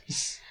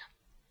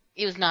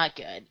was not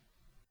good.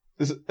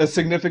 A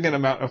significant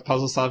amount of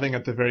puzzle solving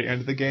at the very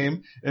end of the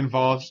game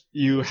involved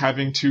you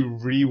having to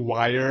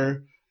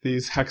rewire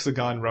these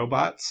hexagon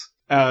robots.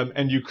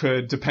 And you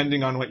could,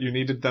 depending on what you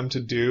needed them to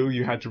do,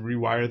 you had to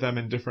rewire them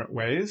in different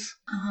ways.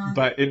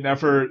 But it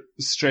never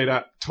straight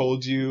up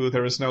told you.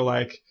 There was no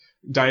like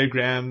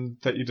diagram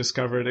that you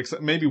discovered,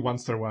 except maybe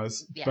once there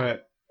was. Yeah.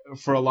 But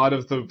for a lot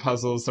of the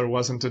puzzles, there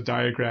wasn't a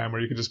diagram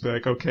where you could just be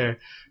like, okay,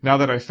 now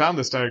that I found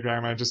this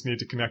diagram, I just need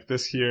to connect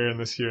this here and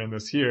this here and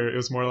this here. It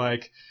was more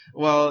like,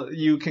 well,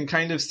 you can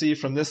kind of see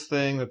from this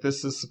thing that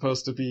this is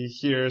supposed to be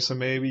here, so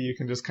maybe you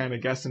can just kind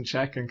of guess and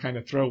check and kind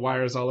of throw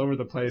wires all over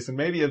the place, and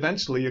maybe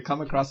eventually you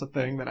come across a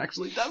thing that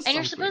actually does something. And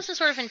you're supposed to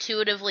sort of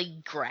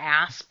intuitively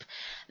grasp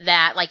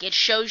that, like, it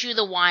shows you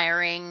the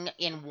wiring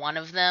in one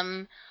of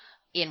them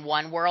in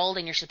one world,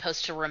 and you're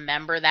supposed to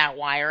remember that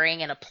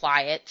wiring and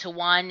apply it to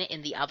one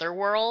in the other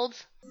world.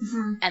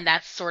 Mhm. And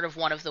that's sort of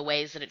one of the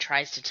ways that it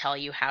tries to tell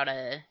you how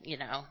to,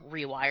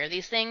 rewire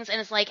these things. And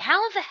it's like,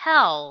 how the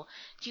hell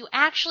do you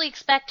actually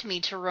expect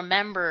me to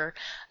remember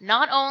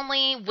not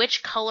only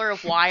which color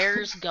of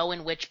wires go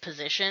in which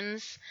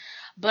positions,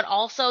 but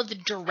also the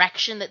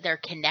direction that they're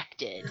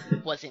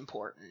connected was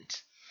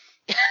important.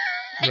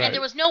 Right. And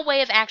there was no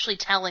way of actually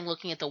telling,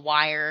 looking at the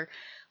wire,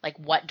 like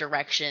what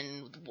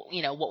direction,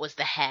 what was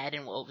the head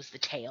and what was the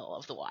tail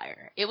of the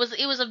wire. It was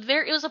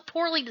a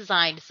poorly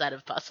designed set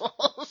of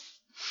puzzles.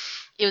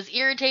 It was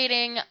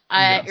irritating.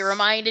 Yes. It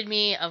reminded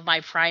me of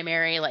my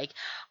primary. Like,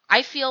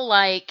 I feel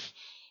like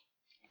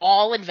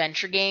all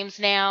adventure games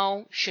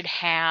now should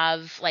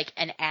have like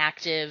an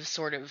active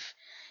sort of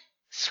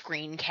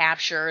screen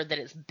capture that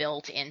is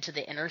built into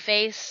the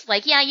interface.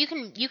 Like, yeah, you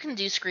can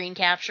do screen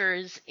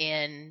captures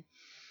in,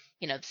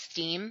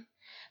 Steam,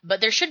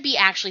 but there should be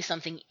actually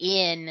something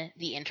in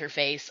the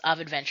interface of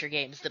adventure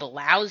games that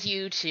allows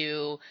you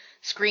to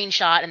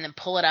screenshot and then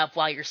pull it up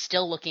while you're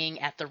still looking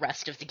at the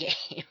rest of the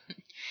game.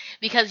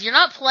 Because you're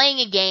not playing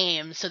a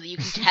game so that you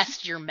can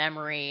test your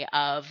memory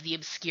of the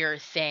obscure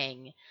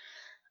thing,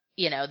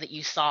 that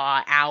you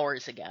saw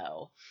hours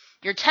ago.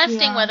 You're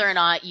testing whether or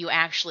not you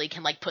actually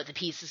can, like, put the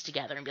pieces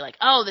together and be like,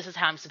 oh, this is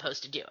how I'm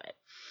supposed to do it.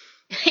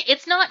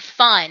 It's not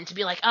fun to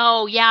be like,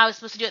 oh, yeah, I was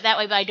supposed to do it that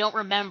way, but I don't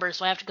remember,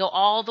 so I have to go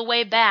all the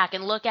way back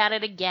and look at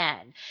it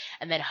again,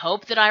 and then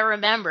hope that I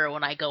remember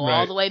when I go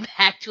all the way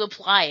back to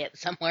apply it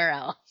somewhere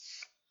else.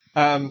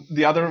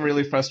 The other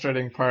really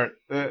frustrating part,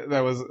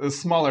 that was a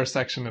smaller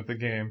section of the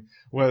game,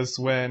 was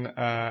when,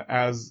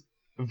 as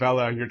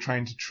Vela, you're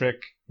trying to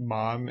trick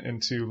Mom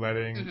into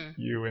letting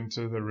you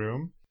into the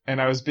room. And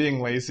I was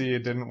being lazy. I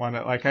didn't want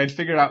to, like, I'd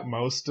figured out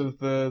most of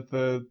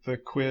the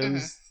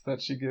quiz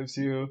that she gives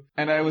you.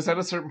 And I was at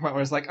a certain point where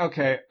I was like,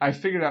 okay, I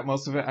figured out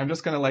most of it. I'm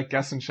just going to, like,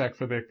 guess and check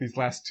for these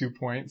last 2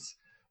 points.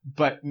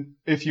 But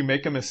if you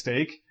make a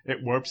mistake,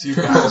 it warps you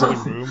back to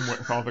the room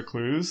with all the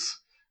clues.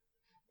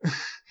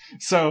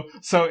 So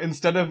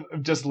instead of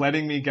just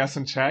letting me guess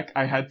and check,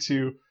 I had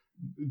to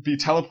be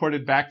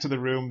teleported back to the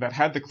room that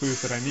had the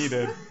clues that I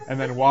needed, and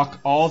then walk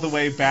all the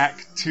way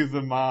back to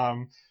the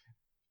mom,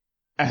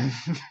 and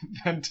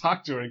then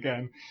talk to her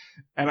again.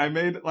 And I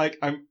made, like,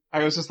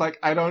 I was just like,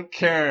 I don't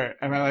care,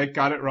 and I, like,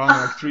 got it wrong,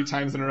 like, 3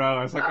 times in a row.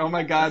 I was like, oh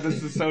my god,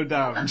 this is so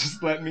dumb.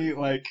 Just let me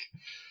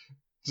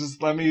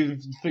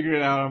figure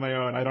it out on my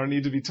own. I don't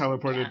need to be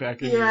teleported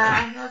back in.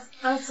 Yeah,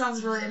 that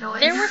sounds really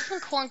annoying. There were some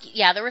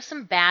there were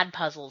some bad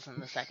puzzles in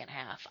the second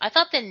half. I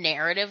thought the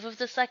narrative of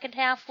the second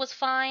half was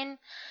fine,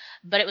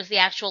 but it was the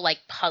actual, like,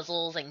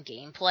 puzzles and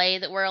gameplay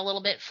that were a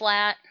little bit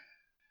flat.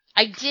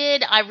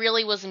 I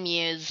really was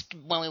amused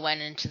when we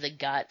went into the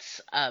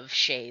guts of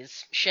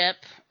Shay's ship,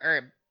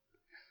 or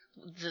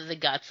the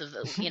guts of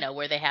the,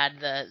 where they had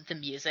the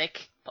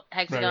music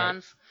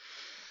hexagons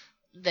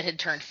that had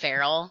turned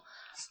feral.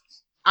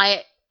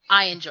 I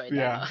enjoyed that.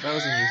 Yeah, that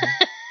was amusing.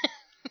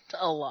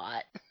 A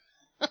lot.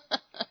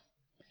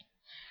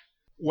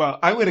 Well,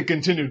 I would have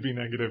continued to be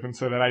negative and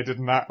said that I did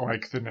not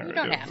like the narrative.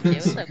 You don't have to.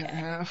 It's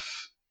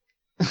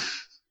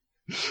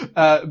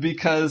okay.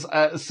 Because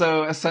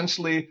so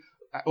essentially,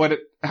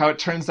 how it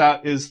turns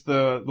out is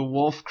the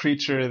wolf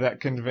creature that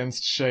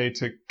convinced Shay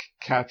to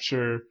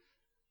capture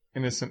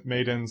innocent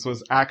maidens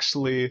was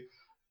actually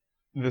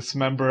this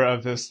member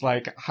of this,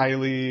 like,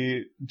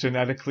 highly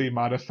genetically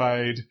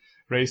modified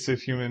race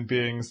of human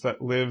beings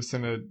that lives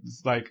in a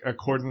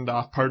cordoned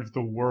off part of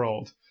the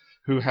world,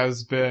 who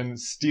has been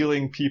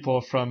stealing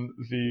people from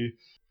the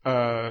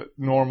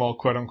normal,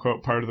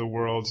 quote-unquote, part of the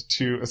world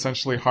to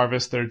essentially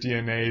harvest their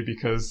DNA,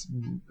 because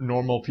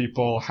normal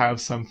people have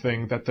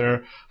something that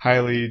their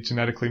highly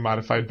genetically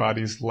modified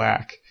bodies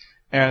lack.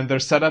 And they're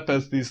set up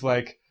as these,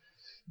 like,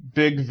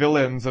 big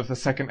villains of the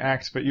second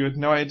act, but you had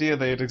no idea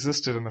they had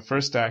existed in the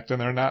first act, and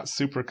they're not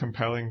super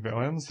compelling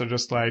villains. They're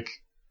just, like,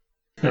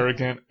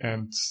 arrogant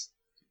and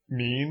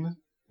mean,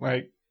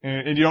 like,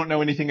 and you don't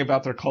know anything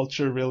about their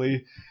culture,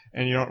 really,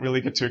 and you don't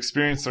really get to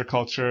experience their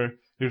culture.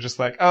 You're just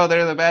like, oh,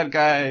 they're the bad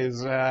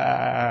guys.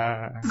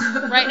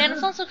 Right, and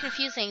it's also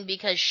confusing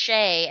because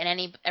Shay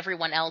and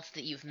everyone else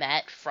that you've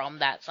met from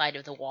that side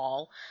of the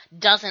wall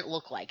doesn't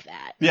look like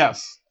that.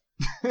 Yes.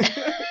 So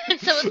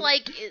it's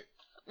like,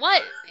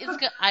 what?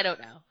 I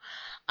don't know.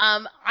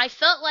 I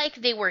felt like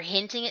they were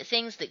hinting at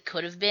things that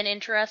could have been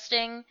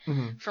interesting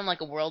from,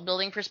 like, a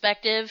world-building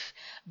perspective,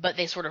 but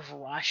they sort of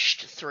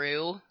rushed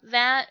through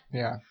that.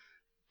 Yeah.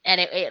 And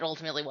it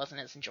ultimately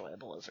wasn't as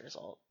enjoyable as a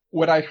result.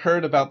 What I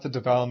heard about the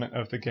development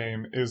of the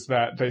game is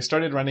that they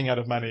started running out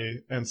of money,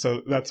 and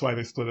so that's why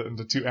they split it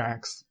into 2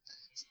 acts.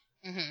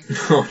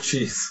 Oh,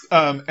 jeez.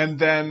 And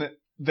then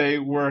they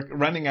were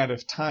running out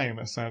of time,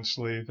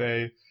 essentially.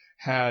 They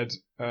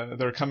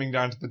were coming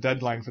down to the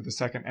deadline for the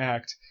second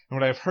act. And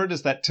what I've heard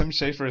is that Tim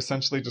Schafer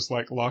essentially just,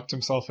 like, locked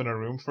himself in a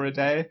room for a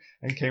day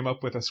and came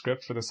up with a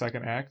script for the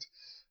second act.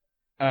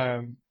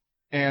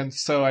 And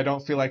so I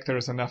don't feel like there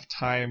was enough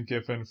time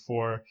given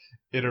for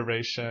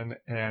iteration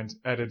and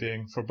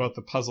editing for both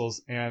the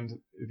puzzles and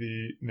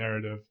the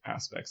narrative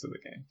aspects of the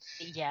game.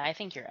 Yeah, I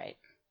think you're right.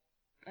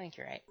 I think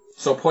you're right.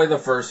 So play the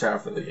first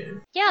half of the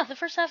game. Yeah, the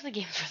first half of the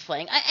game is worth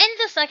playing. And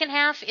the second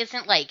half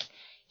isn't, like,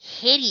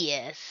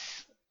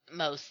 hideous,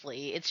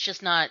 mostly. It's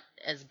just not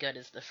as good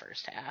as the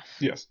first half.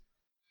 Yes.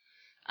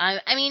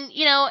 I mean,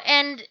 you know,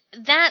 and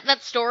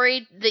that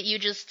story that you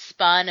just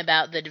spun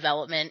about the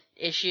development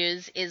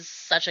issues is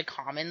such a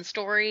common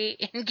story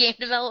in game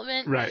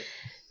development. Right.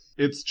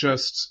 It's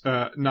just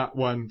not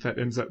one that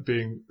ends up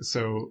being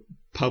so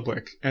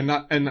public and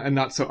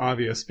not so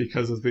obvious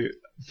because of the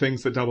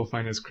things that Double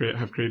Fine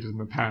have created in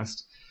the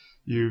past.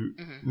 You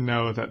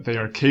know that they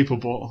are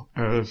capable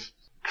of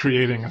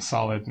creating a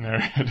solid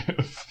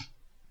narrative.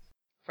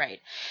 Right.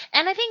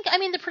 And I think, I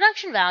mean, the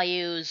production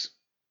values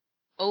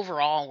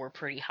overall were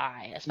pretty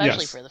high,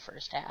 especially for the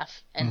first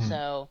half. And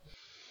so,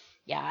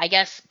 yeah, I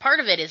guess part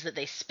of it is that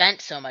they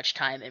spent so much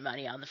time and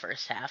money on the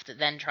first half that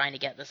then trying to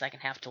get the second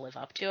half to live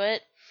up to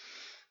it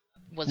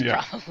was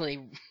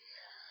probably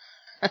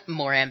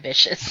more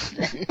ambitious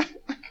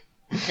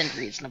than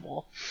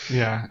reasonable.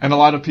 Yeah, and a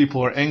lot of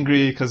people are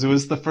angry because it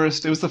was the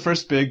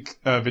first big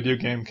video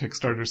game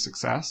Kickstarter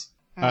success.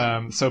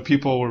 So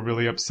people were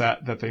really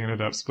upset that they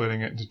ended up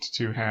splitting it into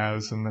two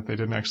halves and that they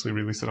didn't actually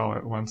release it all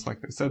at once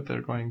like they said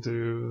they're going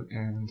to.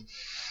 And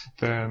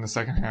then the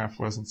second half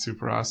wasn't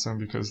super awesome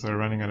because they're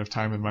running out of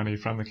time and money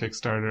from the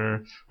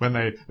Kickstarter when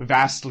they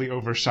vastly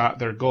overshot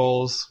their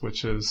goals,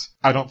 which is,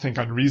 I don't think,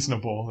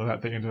 unreasonable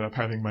that they ended up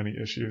having money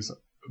issues,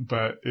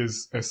 but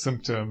is a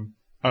symptom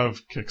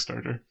of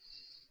Kickstarter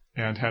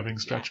and having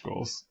stretch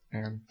goals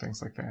and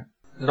things like that.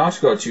 Not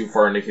to go too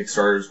far into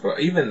Kickstarters,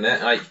 but even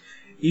then, like,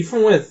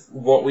 even with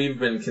what we've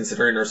been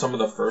considering are some of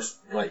the first,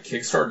 like,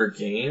 Kickstarter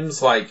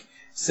games, like,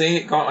 say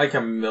it got, like,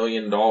 $1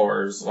 million,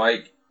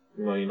 like,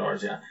 $1 million,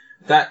 yeah.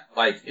 That,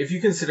 like, if you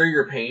consider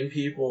you're paying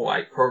people,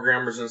 like,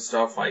 programmers and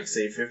stuff, like,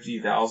 say,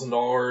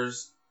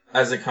 $50,000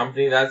 as a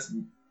company, that's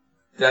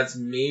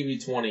maybe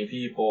 20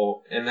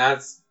 people, and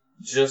that's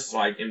just,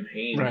 like, in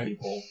paying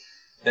people.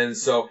 And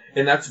so,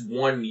 and that's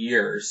 1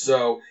 year.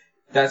 So,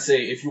 that's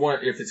if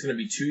it's going to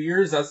be 2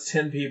 years, that's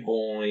 10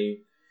 people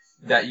only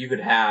that you could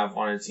have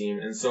on a team.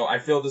 And so I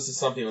feel this is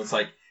something that's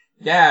like,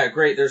 yeah,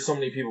 great, there's so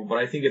many people, but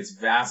I think it's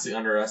vastly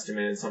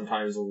underestimated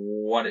sometimes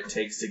what it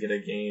takes to get a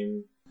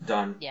game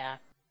done. Yeah.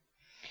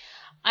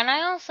 And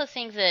I also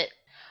think that,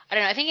 I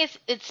don't know, I think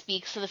it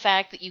speaks to the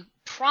fact that you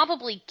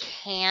probably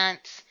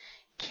can't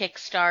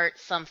kickstart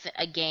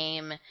a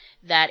game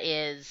that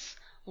is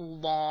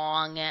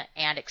long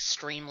and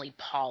extremely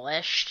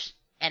polished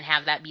and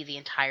have that be the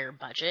entire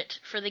budget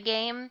for the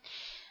game.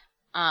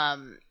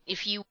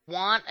 If you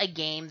want a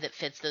game that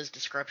fits those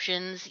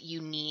descriptions,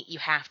 you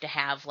have to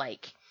have,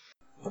 like,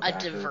 a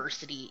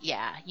diversity.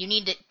 Yeah. You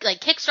need to,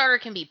 like, Kickstarter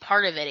can be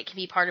part of it. It can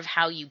be part of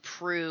how you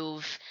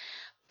prove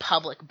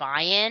public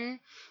buy-in,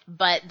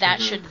 but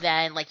that should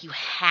then, like, you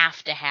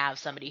have to have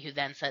somebody who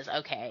then says,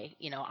 okay,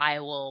 you know, I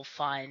will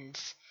fund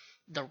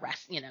the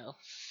rest, you know,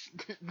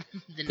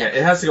 the next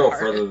it has to go part.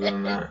 further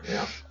than that,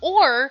 yeah.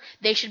 Or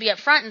they should be up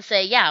front and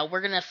say, yeah,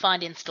 we're going to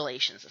fund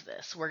installations of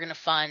this. We're going to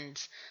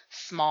fund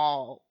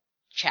small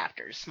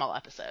chapters, small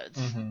episodes.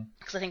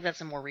 Because I think that's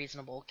a more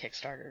reasonable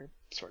Kickstarter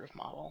sort of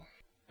model.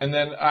 And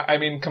then, I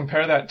mean,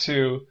 compare that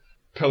to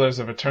Pillars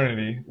of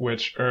Eternity,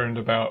 which earned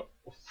about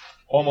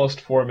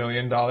almost $4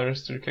 million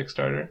through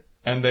Kickstarter.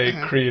 And they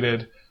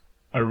created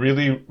a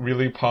really,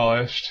 really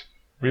polished,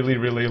 really,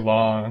 really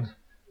long,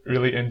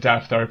 really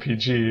in-depth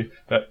RPG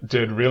that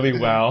did really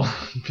well.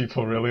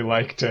 People really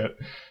liked it.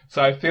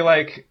 So I feel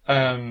like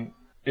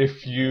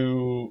if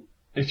you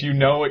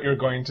know what you're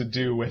going to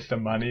do with the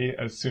money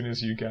as soon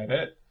as you get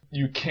it,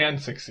 you can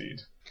succeed.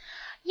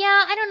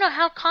 Yeah, I don't know,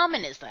 how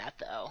common is that,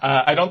 though?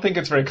 I don't think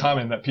it's very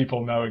common that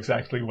people know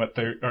exactly what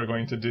they are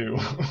going to do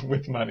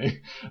with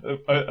money.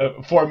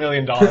 $4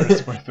 million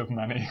worth of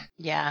money.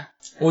 Yeah.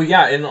 Well,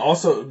 yeah, and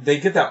also they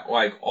get that,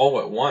 like,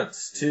 all at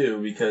once,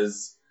 too,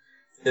 because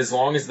as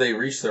long as they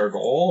reach their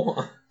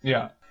goal,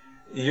 yeah,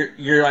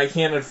 you're like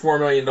handed $4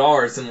 million,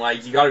 and,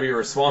 like, you got to be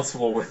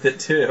responsible with it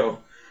too,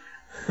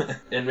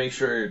 and make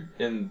sure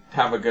and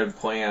have a good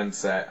plan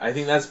set. I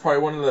think that's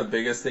probably one of the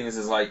biggest things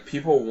is, like,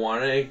 people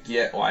want to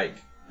get, like,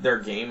 their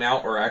game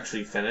out or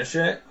actually finish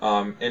it,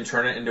 and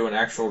turn it into an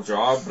actual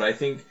job. But I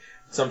think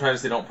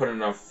sometimes they don't put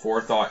enough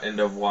forethought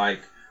into,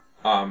 like,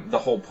 the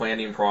whole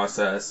planning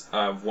process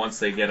of once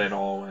they get it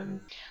all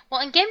in. Well,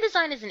 and game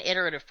design is an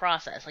iterative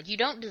process. Like, you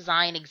don't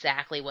design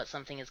exactly what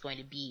something is going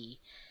to be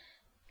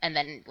and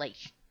then, like,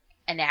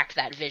 enact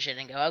that vision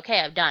and go, okay,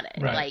 I've done it.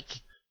 Right. Like,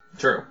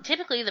 true.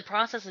 Typically, the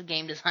process of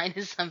game design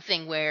is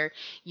something where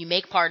you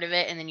make part of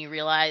it and then you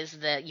realize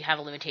that you have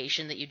a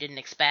limitation that you didn't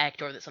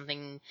expect, or that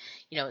something,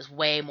 you know, is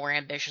way more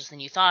ambitious than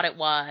you thought it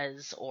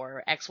was,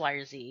 or X, Y,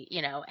 or Z,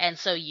 you know, and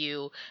so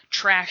you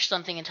trash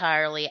something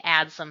entirely,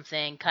 add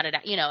something, cut it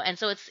out, you know, and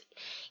so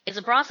it's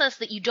a process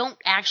that you don't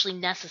actually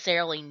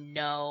necessarily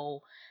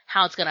know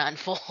how it's going to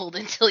unfold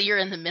until you're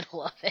in the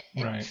middle of it.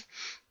 Right.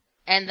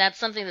 And that's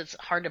something that's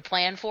hard to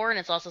plan for, and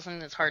it's also something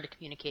that's hard to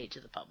communicate to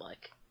the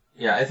public.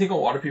 Yeah, I think a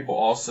lot of people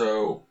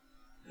also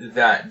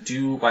that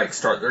do, like,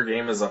 start their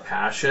game as a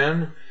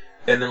passion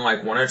and then,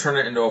 like, want to turn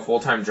it into a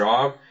full-time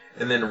job,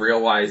 and then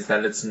realize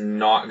that it's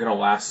not going to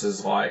last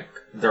as, like,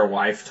 their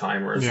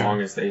lifetime or as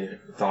long as they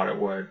thought it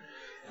would.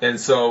 And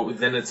so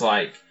then it's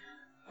like,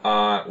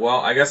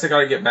 well, I guess I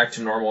gotta get back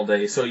to normal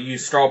day. So you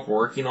stop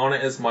working on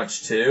it as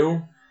much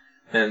too.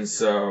 And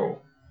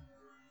so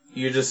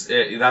you just,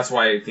 that's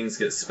why things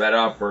get sped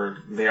up or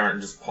they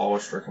aren't just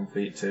polished or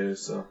complete too,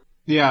 so.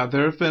 Yeah,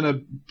 there have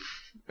been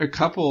a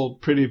couple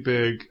pretty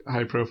big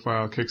high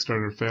profile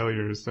Kickstarter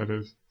failures that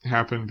have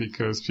happened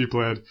because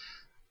people had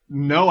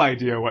no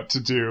idea what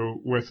to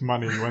do with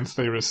money once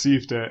they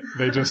received it.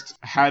 They just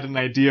had an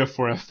idea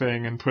for a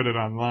thing and put it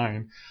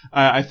online.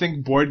 I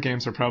think board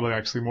games are probably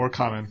actually more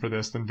common for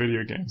this than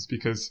video games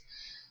because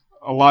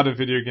a lot of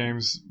video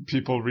games,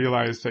 people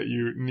realize that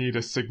you need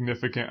a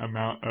significant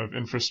amount of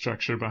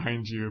infrastructure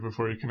behind you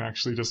before you can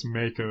actually just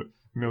make $1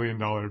 million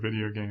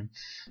video game.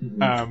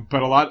 Mm-hmm.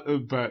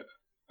 But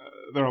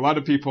there are a lot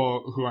of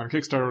people who on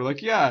Kickstarter were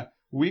like, yeah,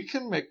 we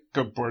can make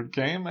a board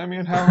game. I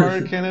mean, how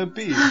hard can it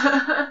be?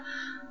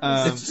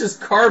 It's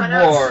just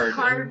cardboard,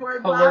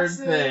 colored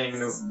boxes,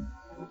 things,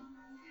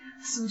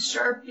 some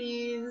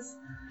Sharpies.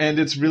 And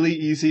it's really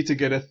easy to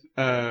get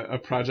a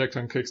project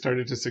on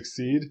Kickstarter to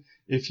succeed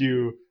if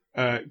you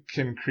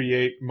can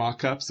create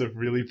mock-ups of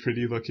really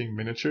pretty-looking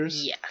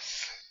miniatures.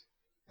 Yes.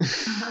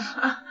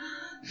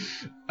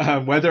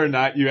 Whether or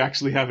not you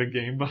actually have a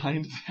game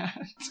behind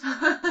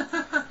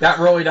that. That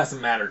really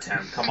doesn't matter,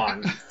 Tim. Come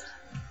on.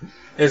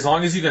 As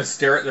long as you can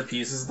stare at the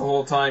pieces the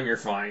whole time, you're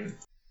fine.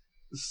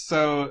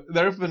 So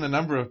there have been a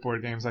number of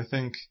board games. I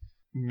think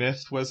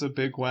Myth was a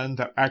big one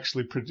that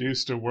actually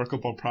produced a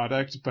workable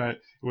product, but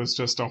it was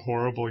just a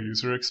horrible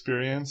user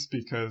experience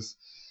because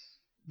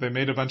they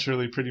made a bunch of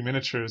really pretty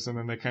miniatures and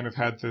then they kind of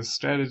had this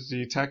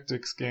strategy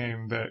tactics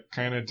game that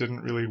kind of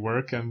didn't really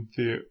work, and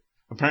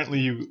apparently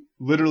you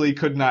literally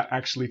could not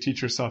actually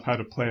teach yourself how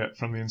to play it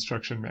from the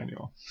instruction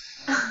manual.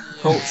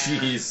 Oh,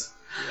 jeez.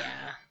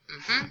 Yeah.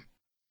 Mm-hmm.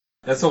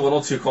 That's a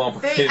little too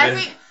complicated. I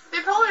think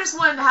they probably just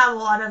wanted to have a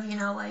lot of,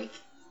 like,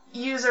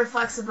 user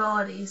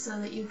flexibility so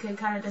that you could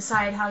kind of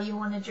decide how you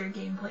wanted your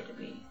gameplay to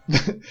be.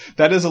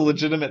 That is a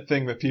legitimate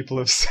thing that people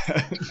have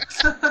said.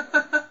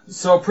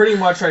 So pretty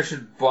much I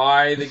should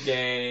buy the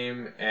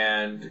game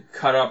and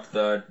cut up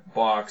the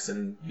box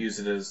and use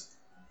it as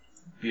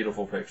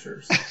beautiful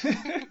pictures.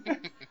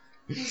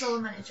 Use all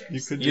the miniatures.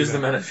 You could use the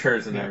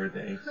miniatures and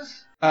everything.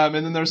 And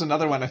then there's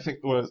another one, I think,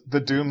 was the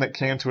Doom that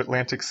came to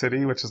Atlantic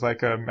City, which is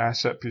like a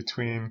mashup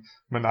between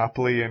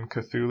Monopoly and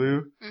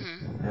Cthulhu.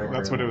 Mm-hmm.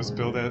 That's what it was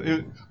billed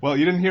as. Well,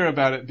 you didn't hear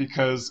about it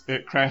because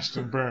it crashed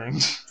and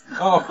burned.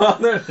 Oh,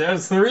 well,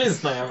 there's the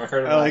reason I haven't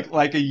heard about it.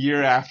 Like a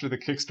year after the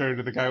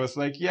Kickstarter, the guy was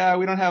like, yeah,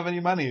 we don't have any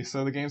money,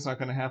 so the game's not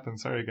going to happen.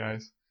 Sorry,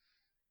 guys.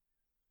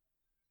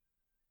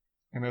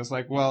 And it was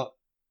like, well,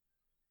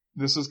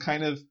 this was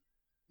kind of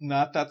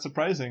not that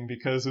surprising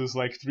because it was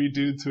like 3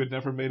 dudes who had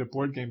never made a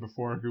board game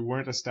before, who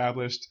weren't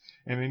established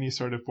in any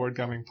sort of board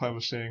gaming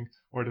publishing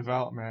or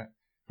development,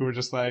 who were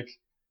just like,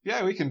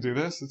 yeah, we can do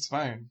this, it's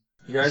fine.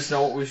 You guys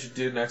know what we should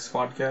do next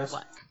podcast?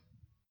 What?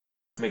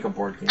 Make a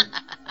board game.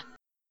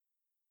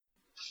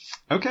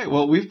 Okay,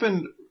 well, we've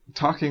been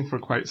talking for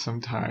quite some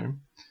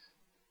time.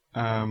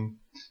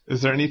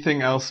 Is there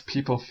anything else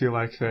people feel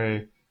like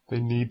they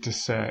need to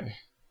say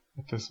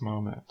at this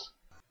moment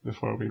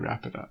before we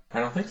wrap it up?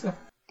 I don't think so.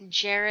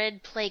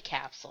 Jared, play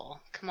Capsule.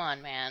 Come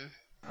on, man.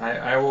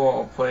 I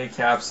will play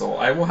Capsule.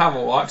 I will have a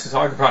lot to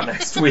talk about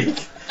next week.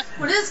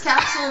 What is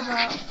Capsule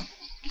about?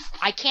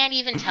 I can't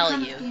even tell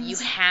you. You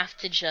have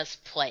to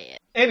just play it.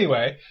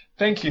 Anyway,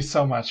 thank you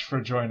so much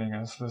for joining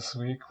us this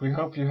week. We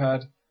hope you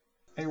had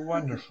a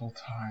wonderful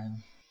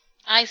time.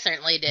 I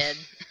certainly did.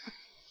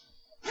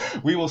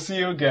 We will see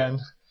you again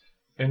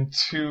in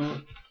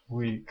 2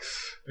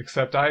 weeks.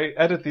 Except I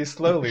edit these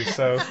slowly,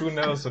 so who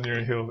knows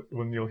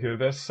when you'll hear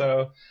this,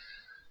 so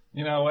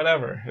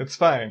whatever. It's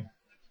fine.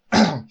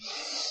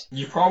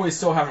 You probably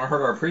still haven't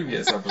heard our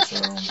previous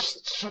episode.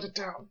 Shut it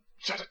down.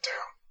 Shut it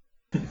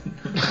down.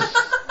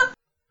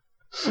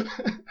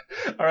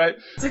 All right.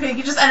 It's okay, you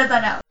can just edit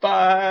that out.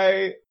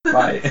 Bye.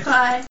 Bye.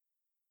 Bye.